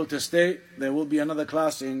who are able to stay, there will be another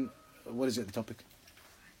class in, what is it, the topic?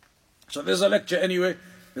 So there's a lecture anyway.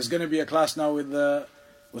 There's going to be a class now with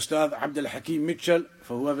Ustad Abdul Hakim Mitchell.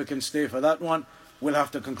 For whoever can stay for that one, we'll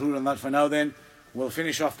have to conclude on that for now then. We'll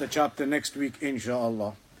finish off the chapter next week,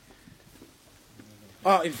 inshallah.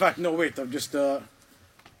 In fact, no, wait, I've just...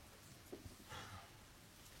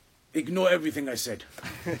 ignore everything I said.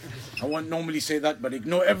 I won't normally say that, but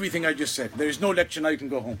ignore everything I just said. There is no lecture now, you can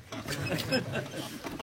go home.